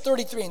 watch verse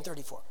 33 and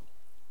 34.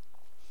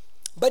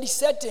 But he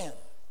said to him,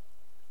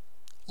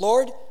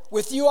 Lord,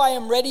 with you I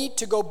am ready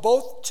to go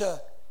both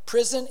to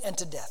prison and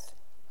to death.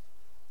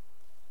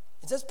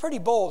 That's pretty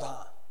bold,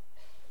 huh?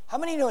 How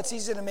many know it's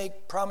easy to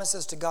make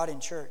promises to God in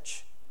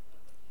church?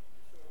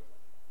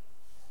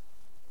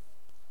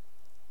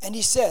 And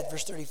he said,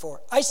 verse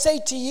 34, I say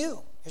to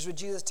you, here's what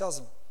Jesus tells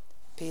him,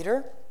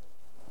 Peter,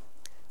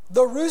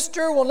 the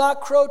rooster will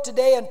not crow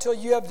today until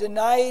you have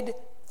denied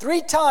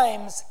 3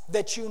 times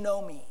that you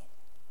know me.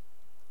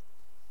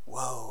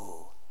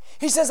 Whoa.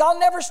 He says, I'll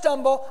never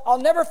stumble.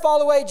 I'll never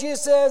fall away.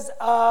 Jesus says,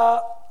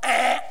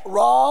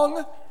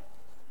 wrong.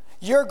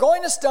 You're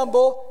going to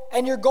stumble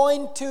and you're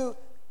going to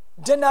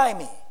deny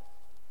me.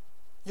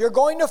 You're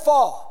going to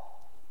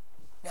fall.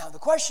 Now, the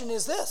question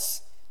is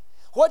this.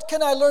 What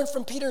can I learn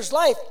from Peter's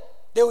life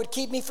that would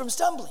keep me from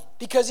stumbling?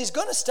 Because he's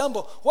going to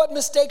stumble. What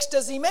mistakes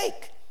does he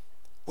make?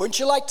 Wouldn't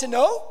you like to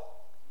know?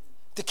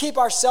 To keep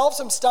ourselves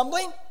from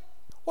stumbling?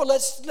 Well,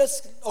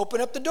 let's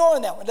open up the door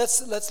on that one.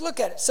 Let's look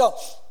at it. So,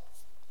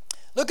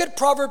 look at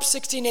Proverbs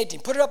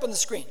 16:18. Put it up on the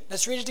screen.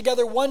 Let's read it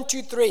together. 1,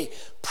 2, 3.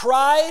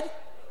 Pride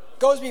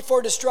goes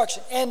before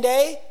destruction, and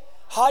a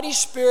haughty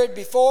spirit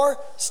before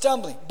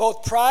stumbling.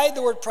 Both pride,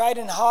 the word pride,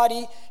 and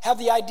haughty have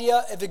the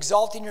idea of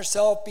exalting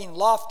yourself, being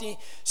lofty.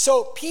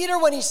 So Peter,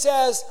 when he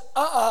says,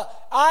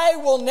 I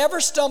will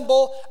never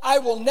stumble, I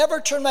will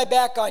never turn my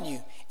back on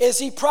you, is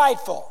he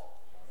prideful?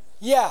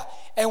 Yeah.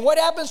 And what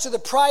happens to the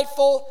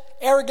prideful,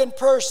 arrogant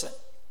person?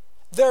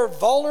 They're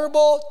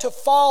vulnerable to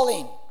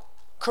falling,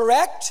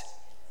 correct?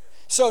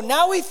 So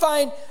now we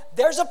find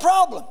there's a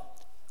problem.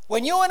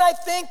 When you and I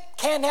think,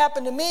 can't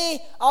happen to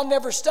me, I'll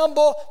never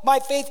stumble, my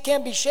faith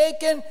can't be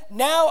shaken,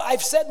 now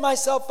I've set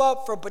myself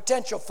up for a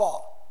potential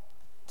fall.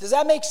 Does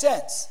that make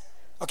sense?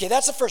 Okay,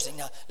 that's the first thing.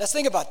 Now, let's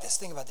think about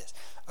this.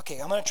 Okay,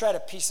 I'm going to try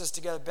to piece this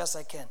together best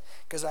I can,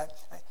 because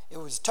it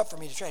was tough for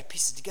me to try to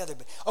piece it together.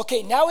 But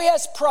okay, now he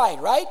has pride,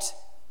 right?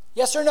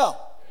 Yes or no?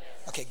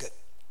 Yes. Okay, good.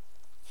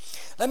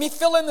 Let me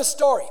fill in the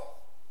story.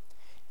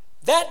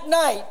 That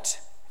night,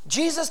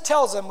 Jesus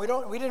tells them, we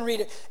didn't read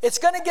it, it's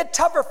going to get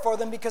tougher for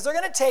them because they're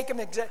going to take him,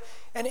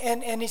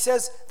 and he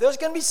says there's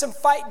going to be some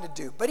fighting to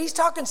do. But he's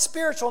talking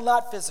spiritual,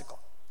 not physical.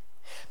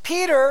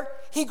 Peter,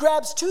 he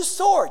grabs 2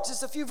 swords.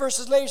 Just a few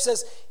verses later, he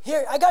says,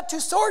 here, I got 2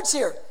 swords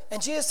here.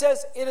 And Jesus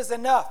says, it is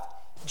enough.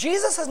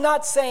 Jesus is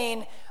not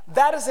saying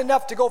that is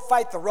enough to go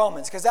fight the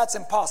Romans, because that's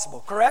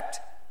impossible, correct?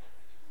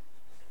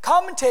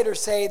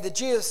 Commentators say that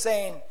Jesus is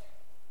saying,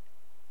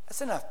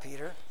 that's enough,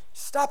 Peter.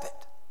 Stop it.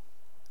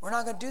 We're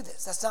not going to do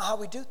this. That's not how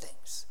we do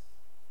things.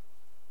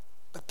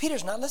 But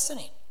Peter's not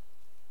listening.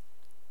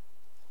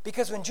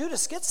 Because when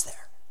Judas gets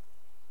there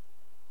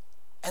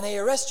and they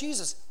arrest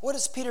Jesus, what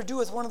does Peter do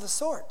with one of the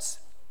swords?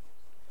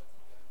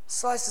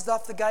 Slices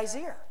off the guy's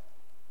ear.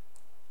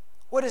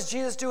 What does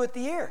Jesus do with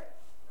the ear?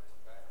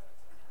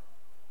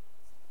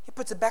 He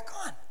puts it back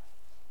on.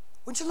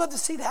 Wouldn't you love to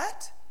see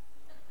that?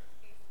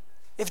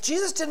 If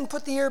Jesus didn't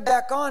put the ear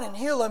back on and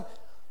heal him,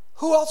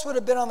 who else would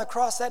have been on the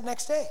cross that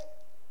next day?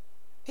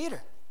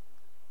 Peter.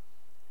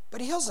 But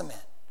he heals the man.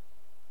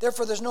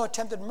 Therefore, there's no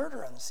attempted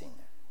murder on the scene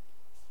there.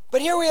 But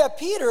here we have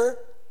Peter.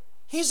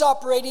 He's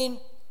operating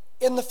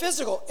in the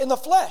physical, in the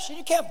flesh. And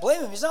you can't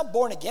blame him. He's not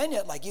born again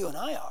yet like you and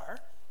I are.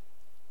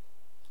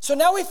 So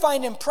now we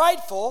find him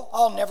prideful.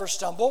 I'll never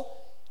stumble.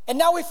 And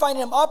now we find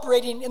him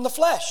operating in the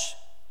flesh.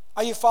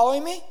 Are you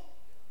following me?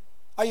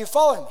 Are you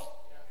following me?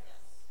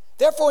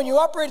 Therefore, when you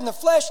operate in the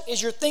flesh,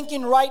 is your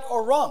thinking right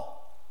or wrong?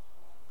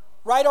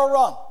 Right or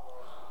wrong?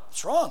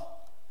 It's wrong.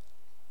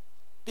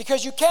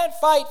 Because you can't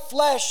fight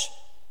flesh.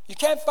 You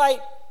can't fight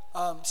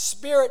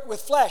spirit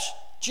with flesh.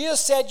 Jesus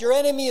said your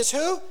enemy is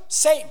who?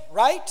 Satan,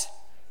 right?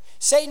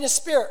 Satan is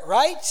spirit,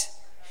 right?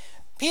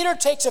 Peter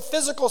takes a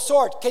physical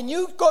sword. Can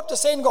you go up to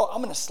Satan and go,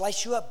 I'm going to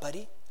slice you up,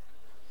 buddy?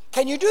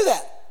 Can you do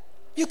that?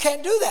 You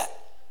can't do that.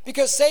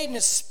 Because Satan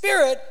is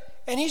spirit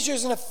and he's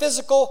using a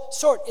physical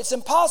sword. It's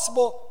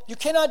impossible. You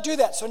cannot do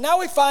that. So now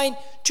we find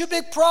 2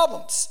 big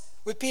problems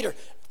with Peter.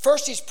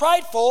 First, he's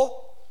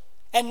prideful,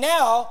 and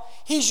now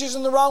he's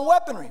using the wrong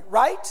weaponry,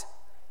 right?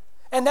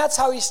 And that's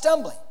how he's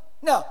stumbling.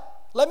 Now,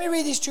 let me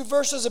read these 2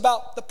 verses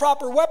about the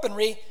proper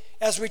weaponry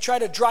as we try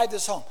to drive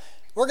this home.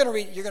 You're going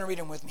to read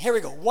them with me. Here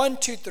we go. 1,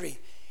 2, 3.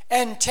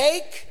 And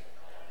take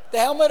the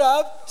helmet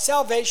of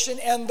salvation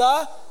and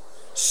the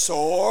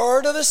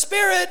sword of the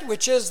Spirit,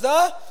 which is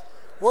the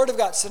Word of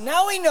God. So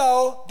now we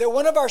know that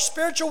one of our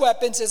spiritual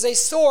weapons is a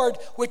sword,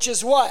 which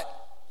is what?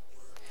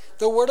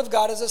 The Word of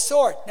God is a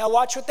sword. Now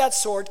watch what that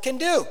sword can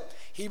do.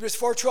 Hebrews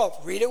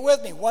 4:12. Read it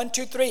with me. 1,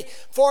 2, 3.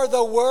 For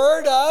the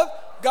Word of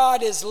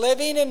God is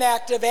living and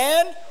active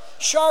and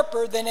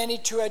sharper than any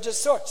 2-edged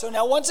sword. So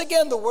now once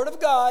again, the Word of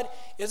God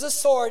is a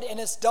sword and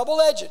it's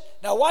double-edged.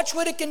 Now watch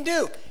what it can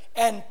do.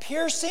 And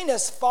piercing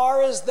as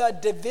far as the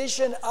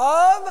division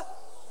of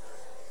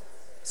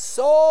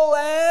soul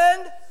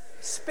and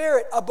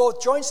spirit, of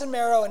both joints and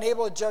marrow, and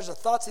able to judge the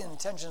thoughts and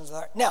intentions of the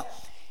heart. Now,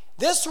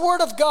 this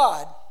Word of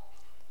God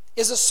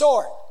is a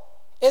sword.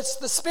 It's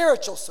the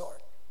spiritual sword.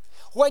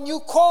 When you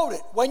quote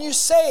it, when you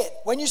say it,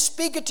 when you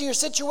speak it to your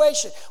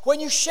situation, when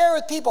you share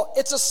with people,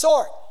 it's a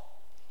sword.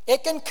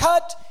 It can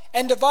cut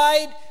and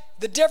divide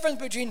the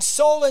difference between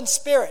soul and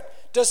spirit.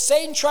 Does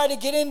Satan try to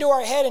get into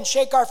our head and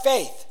shake our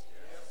faith?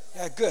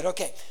 Yeah, good,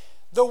 okay.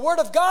 The Word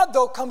of God,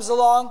 though, comes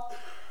along,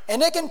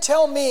 and it can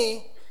tell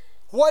me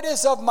what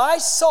is of my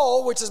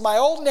soul, which is my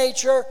old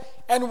nature,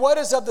 and what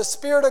is of the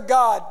Spirit of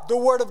God, the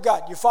Word of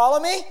God. You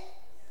follow me?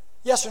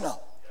 Yes or no?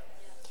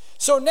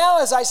 So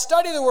now as I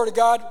study the Word of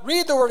God,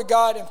 read the Word of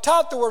God, and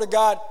taught the Word of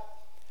God,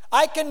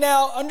 I can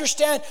now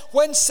understand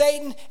when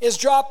Satan is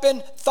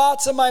dropping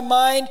thoughts in my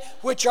mind,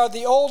 which are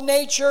the old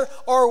nature,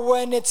 or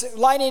when it's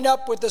lining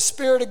up with the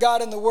Spirit of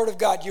God and the Word of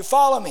God. You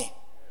follow me?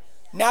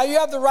 Now you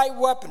have the right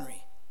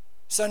weaponry.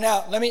 So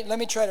now let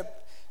me try to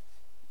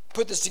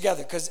put this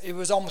together, because it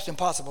was almost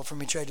impossible for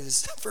me to try to do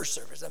this first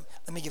service.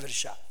 Let me give it a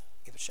shot.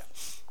 Give it a shot.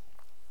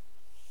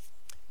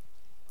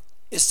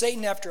 Is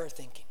Satan after our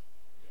thinking?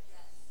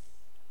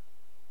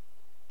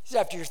 He's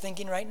after your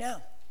thinking right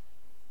now.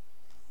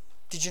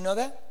 Did you know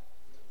that?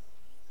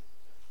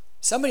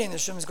 Somebody in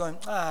this room is going,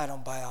 I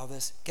don't buy all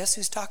this. Guess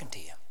who's talking to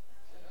you?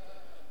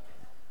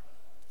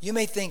 You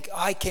may think,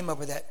 I came up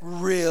with that.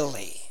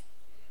 Really?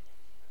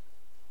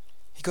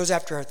 He goes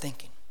after our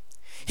thinking.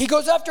 He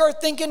goes after our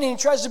thinking, and he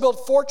tries to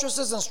build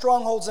fortresses and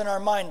strongholds in our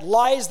mind,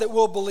 lies that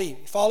we'll believe.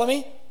 You follow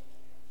me?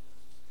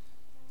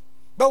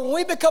 But when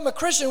we become a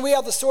Christian, we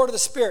have the sword of the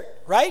Spirit,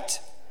 right?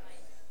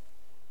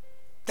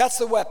 That's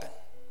the weapon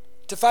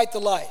to fight the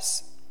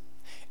lies.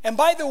 And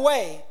by the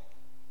way,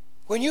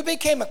 when you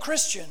became a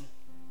Christian,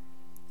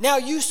 now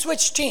you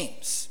switch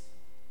teams.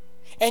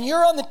 And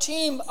you're on the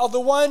team of the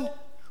one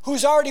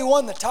who's already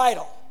won the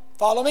title.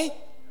 Follow me?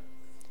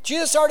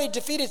 Jesus already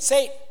defeated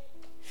Satan.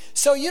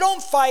 So you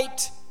don't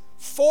fight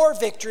for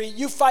victory,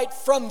 you fight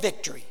from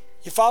victory.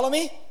 You follow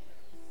me?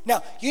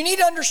 Now, you need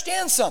to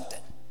understand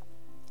something.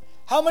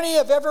 How many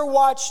have ever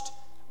watched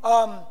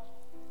a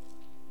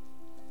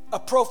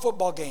pro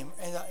football game?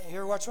 You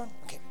ever watch one?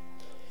 Okay.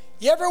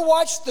 You ever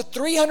watched the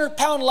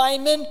 300-pound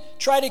lineman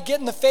try to get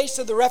in the face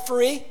of the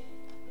referee?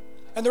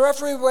 And the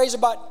referee weighs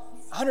about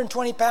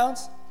 120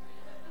 pounds?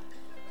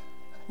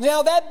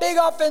 Now that big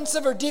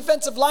offensive or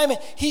defensive lineman,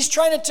 he's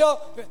trying to tell,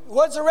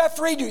 what does the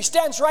referee do? He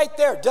stands right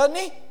there, doesn't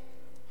he?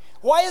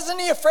 Why isn't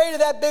he afraid of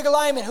that big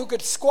lineman who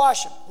could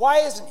squash him? Why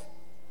isn't he?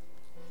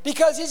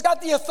 Because he's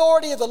got the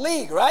authority of the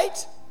league,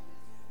 right?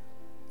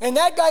 And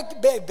that guy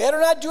better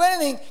not do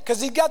anything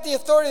because he's got the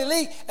authority of the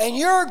league. And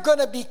you're going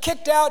to be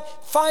kicked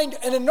out, fined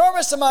an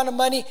enormous amount of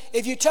money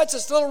if you touch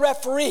this little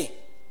referee.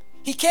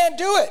 He can't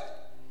do it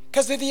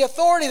because of the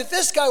authority that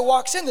this guy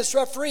walks in, this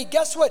referee.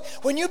 Guess what?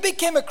 When you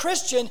became a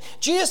Christian,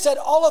 Jesus said,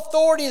 all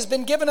authority has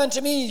been given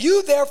unto me.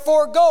 You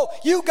therefore go.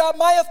 You got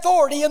my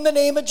authority in the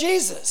name of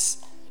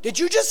Jesus. Did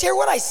you just hear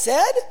what I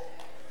said?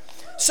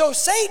 So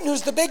Satan,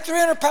 who's the big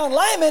 300-pound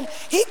lineman,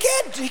 you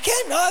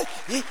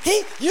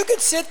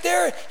could sit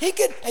there,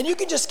 and you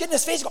can just get in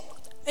his face and go,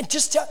 and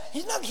just tell,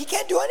 he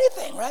can't do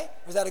anything, right?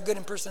 Was that a good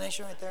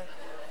impersonation right there?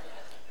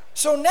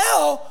 So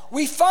now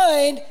we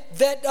find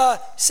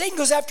that Satan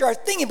goes after our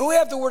thinking, but we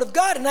have the Word of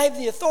God, and I have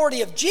the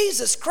authority of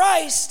Jesus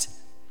Christ.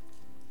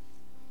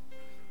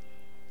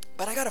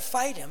 But I got to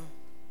fight him,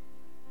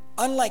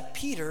 unlike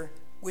Peter,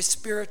 with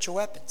spiritual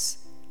weapons.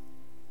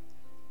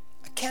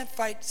 I can't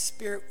fight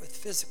spirit with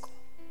physical.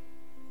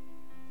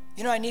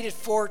 You know, I needed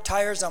 4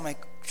 tires on my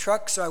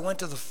truck, so I went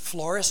to the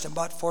florist and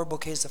bought 4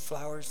 bouquets of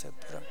flowers.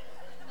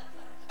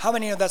 How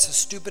many know that's the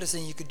stupidest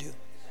thing you could do?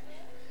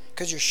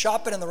 Because you're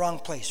shopping in the wrong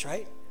place,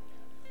 right?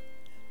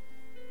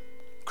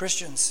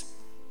 Christians,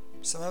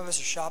 some of us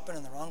are shopping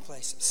in the wrong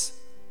places.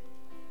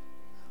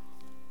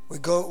 We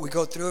go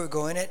through it, we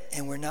go in it,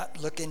 and we're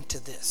not looking to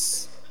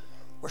this.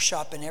 We're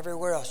shopping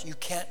everywhere else. You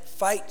can't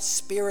fight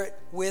spirit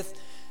with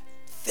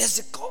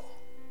physical.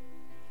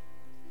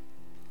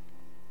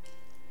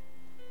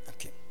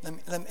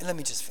 Let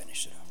me just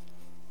finish it off.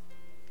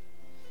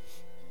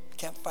 You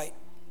can't fight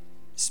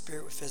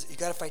spirit with physical. You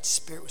got to fight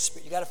spirit with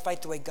spirit. You got to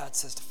fight the way God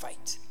says to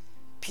fight.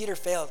 Peter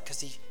failed because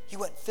he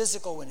went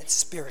physical when it's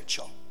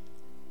spiritual.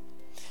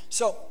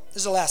 So, this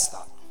is the last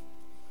thought.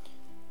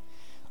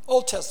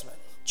 Old Testament,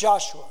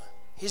 Joshua.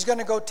 He's going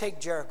to go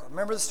take Jericho.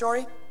 Remember the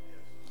story?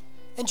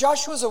 And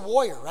Joshua's a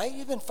warrior, right?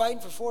 He's been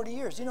fighting for 40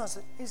 years. You know,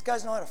 these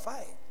guys know how to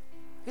fight.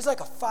 He's like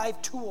a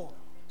 5-tool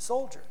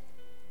soldier.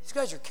 These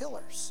guys are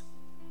killers.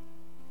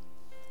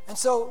 And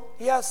so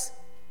he asks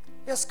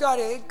God,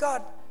 hey,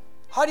 God,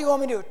 how do you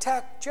want me to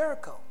attack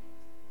Jericho?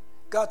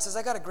 God says,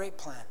 I got a great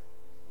plan.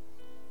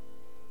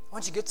 I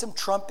want you to get some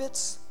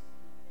trumpets,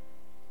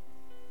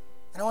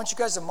 and I want you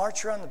guys to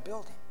march around the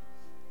building.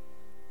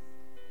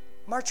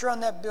 March around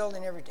that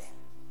building every day.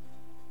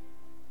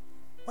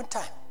 One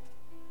time.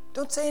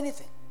 Don't say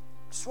anything.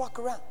 Just walk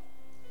around.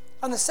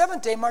 On the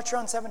 7th day, march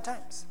around 7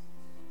 times.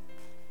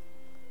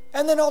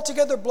 And then all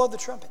together blow the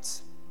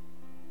trumpets.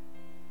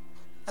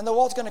 And the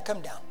wall's going to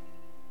come down.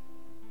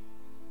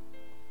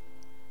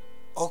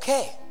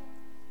 Okay.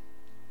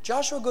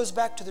 Joshua goes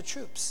back to the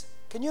troops.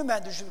 Can you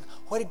imagine?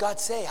 What did God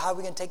say? How are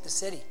we going to take the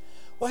city?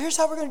 Well, here's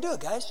how we're going to do it,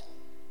 guys.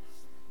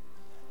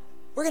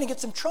 We're going to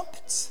get some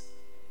trumpets.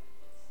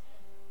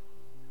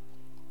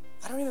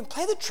 I don't even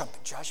play the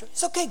trumpet, Joshua.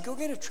 It's okay. Go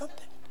get a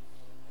trumpet.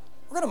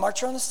 We're going to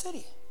march around the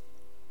city.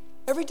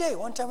 Every day,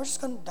 one time, we're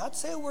just going to not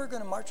say a word. We're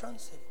going to march around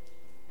the city.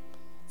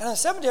 And on the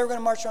 7th day, we're going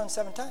to march around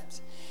 7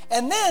 times.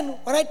 And then,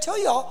 when I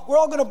tell y'all, we're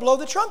all going to blow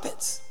the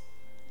trumpets.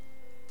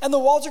 And the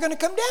walls are going to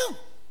come down.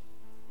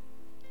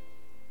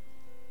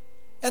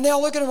 And they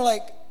all look at him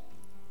like,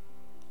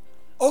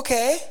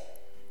 okay.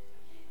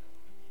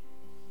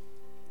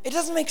 It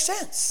doesn't make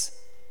sense.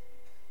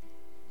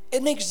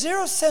 It makes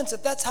 0 sense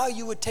if that's how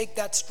you would take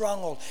that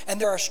stronghold.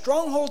 And there are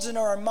strongholds in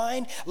our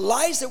mind,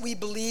 lies that we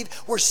believe,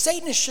 where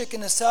Satan is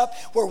shaking us up,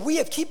 where we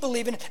have keep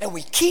believing, and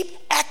we keep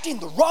acting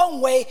the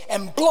wrong way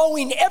and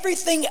blowing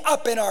everything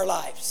up in our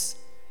lives.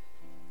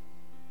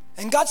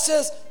 And God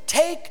says,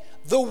 take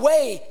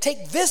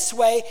this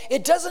way.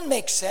 It doesn't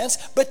make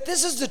sense, but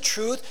this is the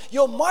truth.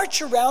 You'll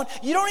march around.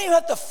 You don't even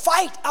have to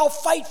fight. I'll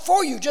fight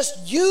for you.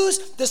 Just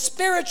use the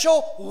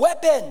spiritual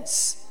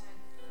weapons.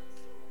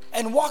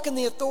 And walk in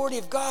the authority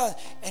of God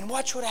and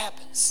watch what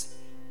happens.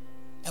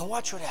 And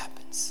watch what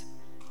happens.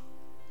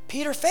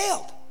 Peter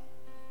failed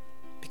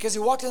because he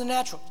walked in the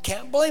natural.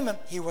 Can't blame him.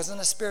 He wasn't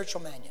a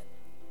spiritual man yet.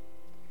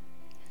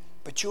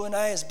 But you and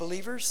I as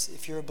believers,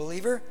 if you're a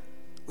believer,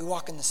 we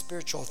walk in the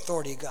spiritual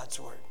authority of God's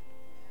word.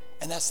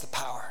 And that's the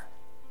power.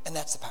 And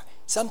that's the power.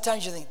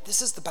 Sometimes you think,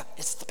 this is the power.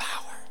 It's the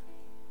power.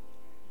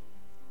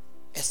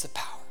 It's the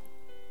power.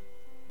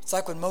 It's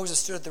like when Moses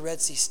stood at the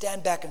Red Sea.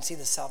 Stand back and see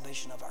the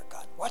salvation of our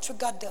God. Watch what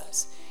God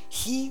does.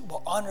 He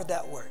will honor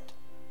that word.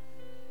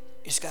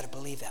 You just got to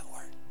believe that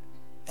word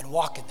and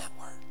walk in that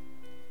word.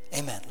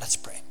 Amen. Let's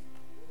pray.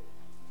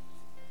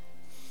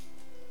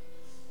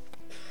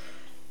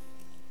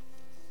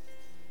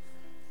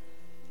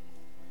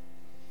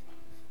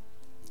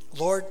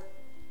 Lord,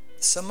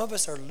 some of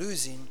us are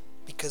losing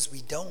because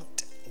we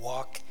don't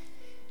walk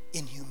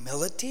in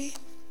humility.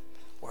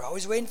 We're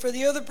always waiting for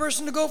the other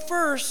person to go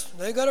first.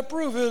 They got to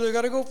prove it. They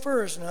got to go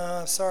first.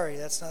 No, sorry.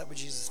 That's not what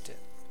Jesus did.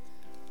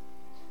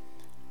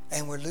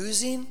 And we're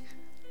losing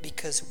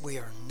because we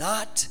are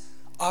not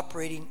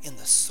operating in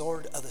the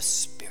sword of the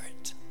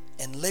Spirit.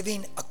 And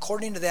living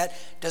according to that.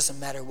 Doesn't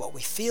matter what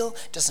we feel.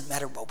 Doesn't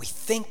matter what we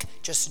think.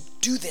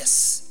 Just do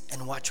this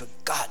and watch what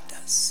God does.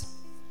 has.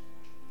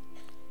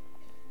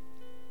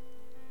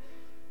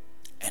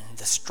 And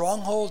the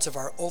strongholds of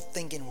our old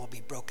thinking will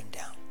be broken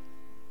down,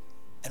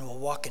 and we'll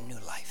walk in new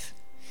life.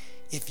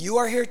 If you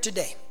are here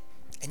today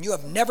and you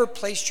have never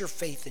placed your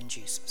faith in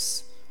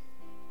Jesus,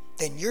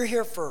 then you're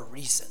here for a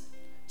reason.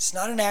 It's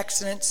not an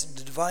accident, it's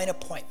a divine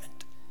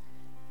appointment.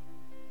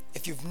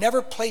 If you've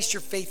never placed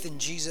your faith in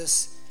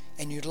Jesus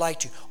and you'd like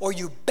to, or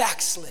you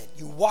backslid,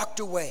 you walked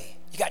away,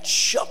 you got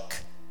shook,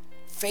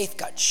 faith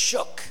got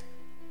shook,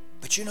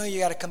 but you know you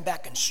got to come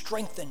back and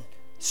strengthen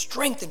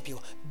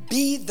people.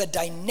 Be the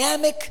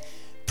dynamic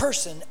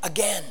person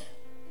again.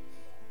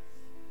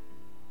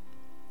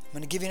 I'm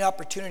going to give you an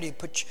opportunity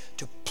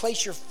to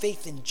place your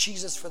faith in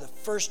Jesus for the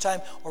first time,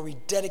 or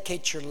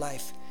rededicate your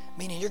life,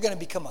 meaning you're going to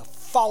become a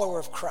follower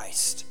of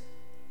Christ.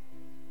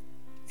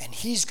 And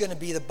he's going to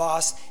be the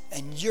boss,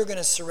 and you're going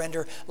to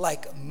surrender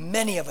like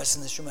many of us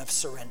in this room have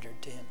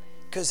surrendered to him.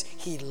 Because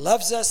he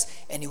loves us,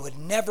 and he would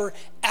never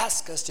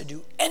ask us to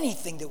do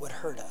anything that would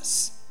hurt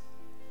us.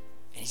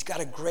 And he's got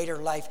a greater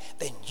life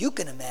than you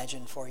can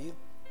imagine for you.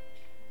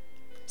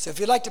 So if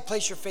you'd like to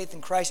place your faith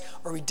in Christ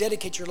or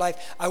rededicate your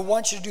life, I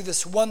want you to do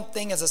this one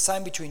thing as a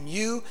sign between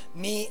you,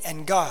 me,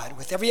 and God.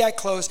 With every eye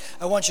closed,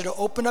 I want you to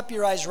open up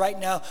your eyes right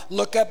now.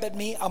 Look up at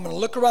me. I'm going to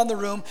look around the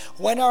room.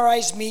 When our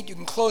eyes meet, you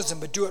can close them,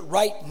 but do it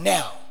right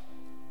now.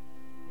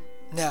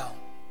 Now,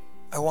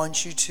 I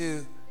want you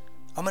to,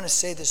 I'm going to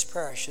say this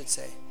prayer, I should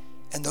say.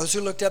 And those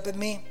who looked up at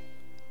me,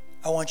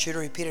 I want you to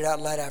repeat it out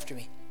loud after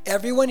me.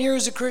 Everyone here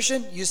is a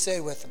Christian, you say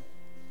it with them,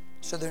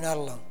 so they're not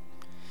alone.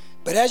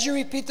 But as you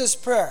repeat this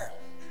prayer,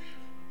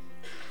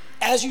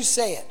 as you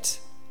say it,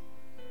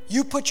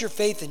 you put your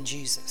faith in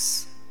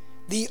Jesus,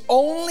 the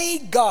only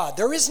God.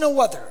 There is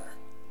no other.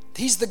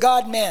 He's the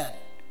God-man,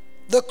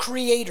 the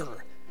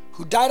Creator,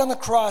 who died on the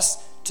cross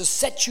to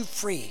set you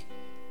free,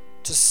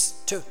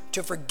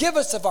 to forgive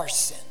us of our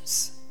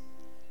sins.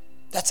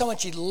 That's how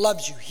much he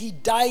loves you. He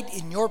died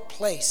in your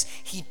place.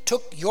 He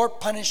took your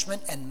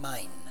punishment and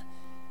mine.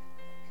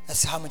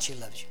 That's how much he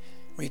loves you.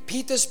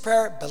 Repeat this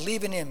prayer,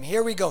 believe in him.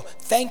 Here we go.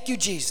 Thank you,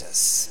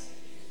 Jesus,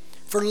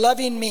 for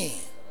loving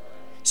me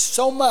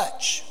so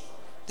much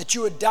that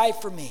you would die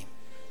for me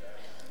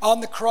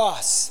on the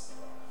cross.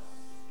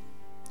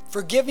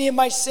 Forgive me of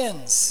my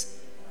sins,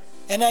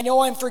 and I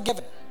know I'm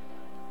forgiven.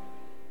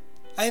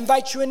 I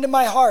invite you into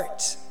my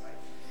heart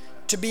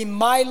to be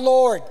my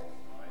Lord,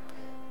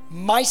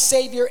 my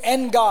Savior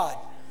and God.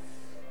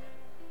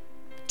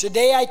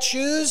 Today I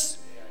choose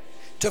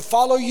to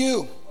follow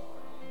you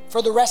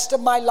for the rest of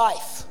my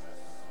life.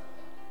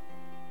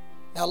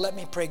 Now let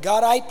me pray.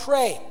 God, I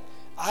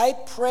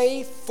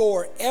pray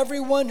for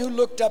everyone who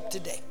looked up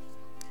today.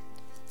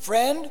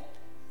 Friend,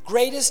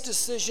 greatest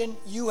decision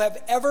you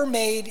have ever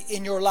made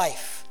in your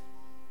life.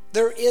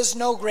 There is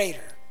no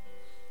greater.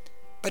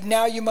 But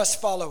now you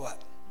must follow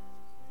up.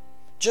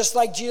 Just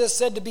like Jesus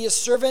said to be a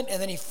servant,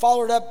 and then he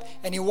followed up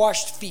and he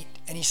washed feet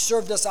and he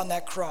served us on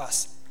that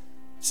cross.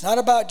 It's not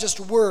about just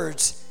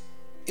words.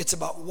 It's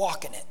about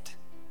walking it,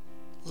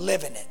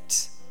 living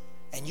it.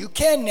 And you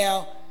can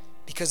now,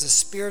 because the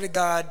Spirit of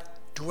God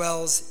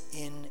dwells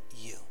in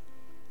you.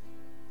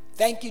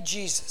 Thank you,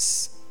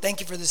 Jesus. Thank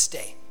you for this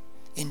day.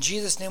 In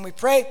Jesus' name we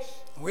pray.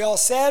 We all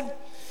said,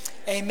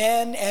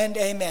 amen and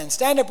amen.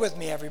 Stand up with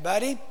me,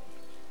 everybody.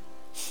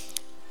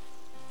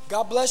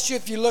 God bless you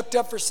if you looked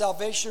up for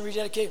salvation,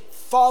 rededicate.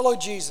 Follow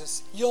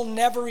Jesus. You'll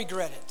never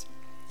regret it.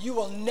 You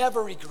will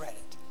never regret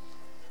it.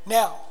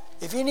 Now,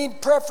 if you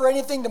need prayer for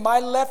anything, to my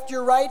left,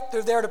 your right,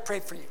 they're there to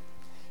pray for you.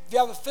 If you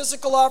have a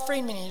physical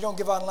offering, meaning you don't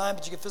give online,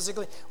 but you give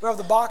physically, we have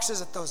the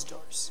boxes at those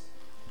doors.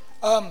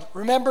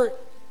 Remember,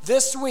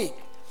 this week,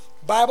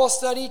 Bible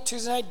study,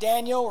 Tuesday night,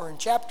 Daniel, we're in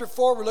chapter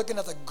 4. We're looking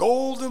at the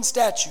golden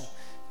statue.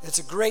 It's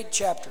a great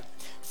chapter.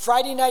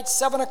 Friday night,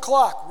 7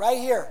 o'clock, right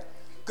here,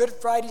 Good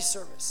Friday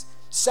service.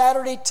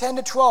 Saturday, 10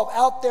 to 12,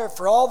 out there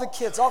for all the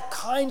kids, all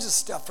kinds of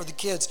stuff for the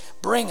kids.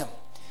 Bring them.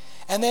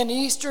 And then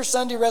Easter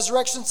Sunday,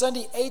 Resurrection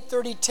Sunday,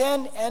 8:30,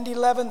 10, and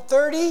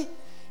 11:30.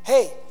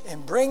 Hey,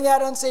 and bring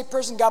that unsaved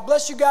person. God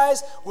bless you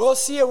guys. We'll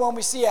see you when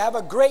we see you. Have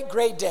a great,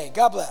 great day.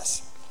 God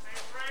bless.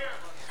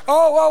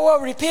 Oh,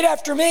 whoa, repeat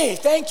after me.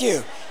 Thank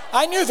you.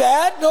 I knew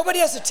that. Nobody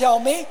has to tell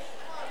me.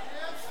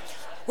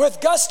 With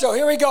gusto,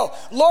 here we go.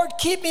 Lord,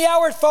 keep me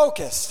outward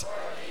focused.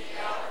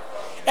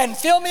 And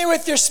fill me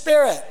with your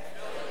Spirit.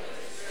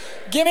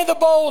 Give me the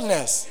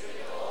boldness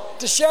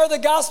to share the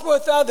gospel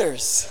with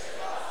others.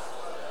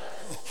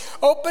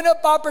 Open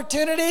up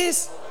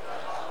opportunities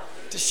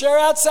to share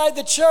outside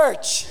the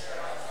church,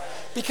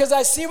 because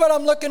I see what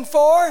I'm looking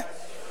for,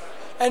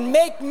 and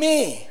make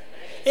me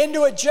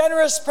into a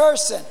generous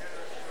person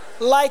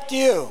like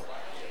you.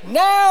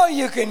 Now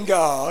you can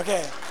go.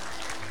 Okay.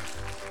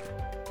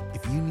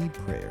 If you need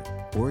prayer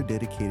or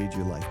dedicated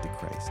your life to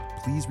Christ,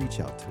 please reach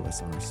out to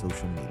us on our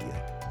social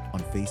media, on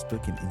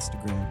Facebook and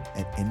Instagram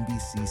at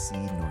NBCC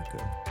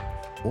Norco,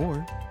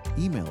 or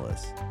email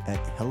us at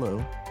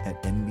hello@nbcc.com.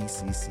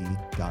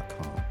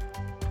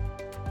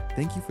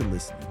 Thank you for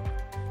listening.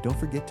 Don't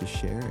forget to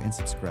share and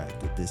subscribe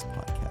to this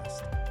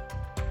podcast.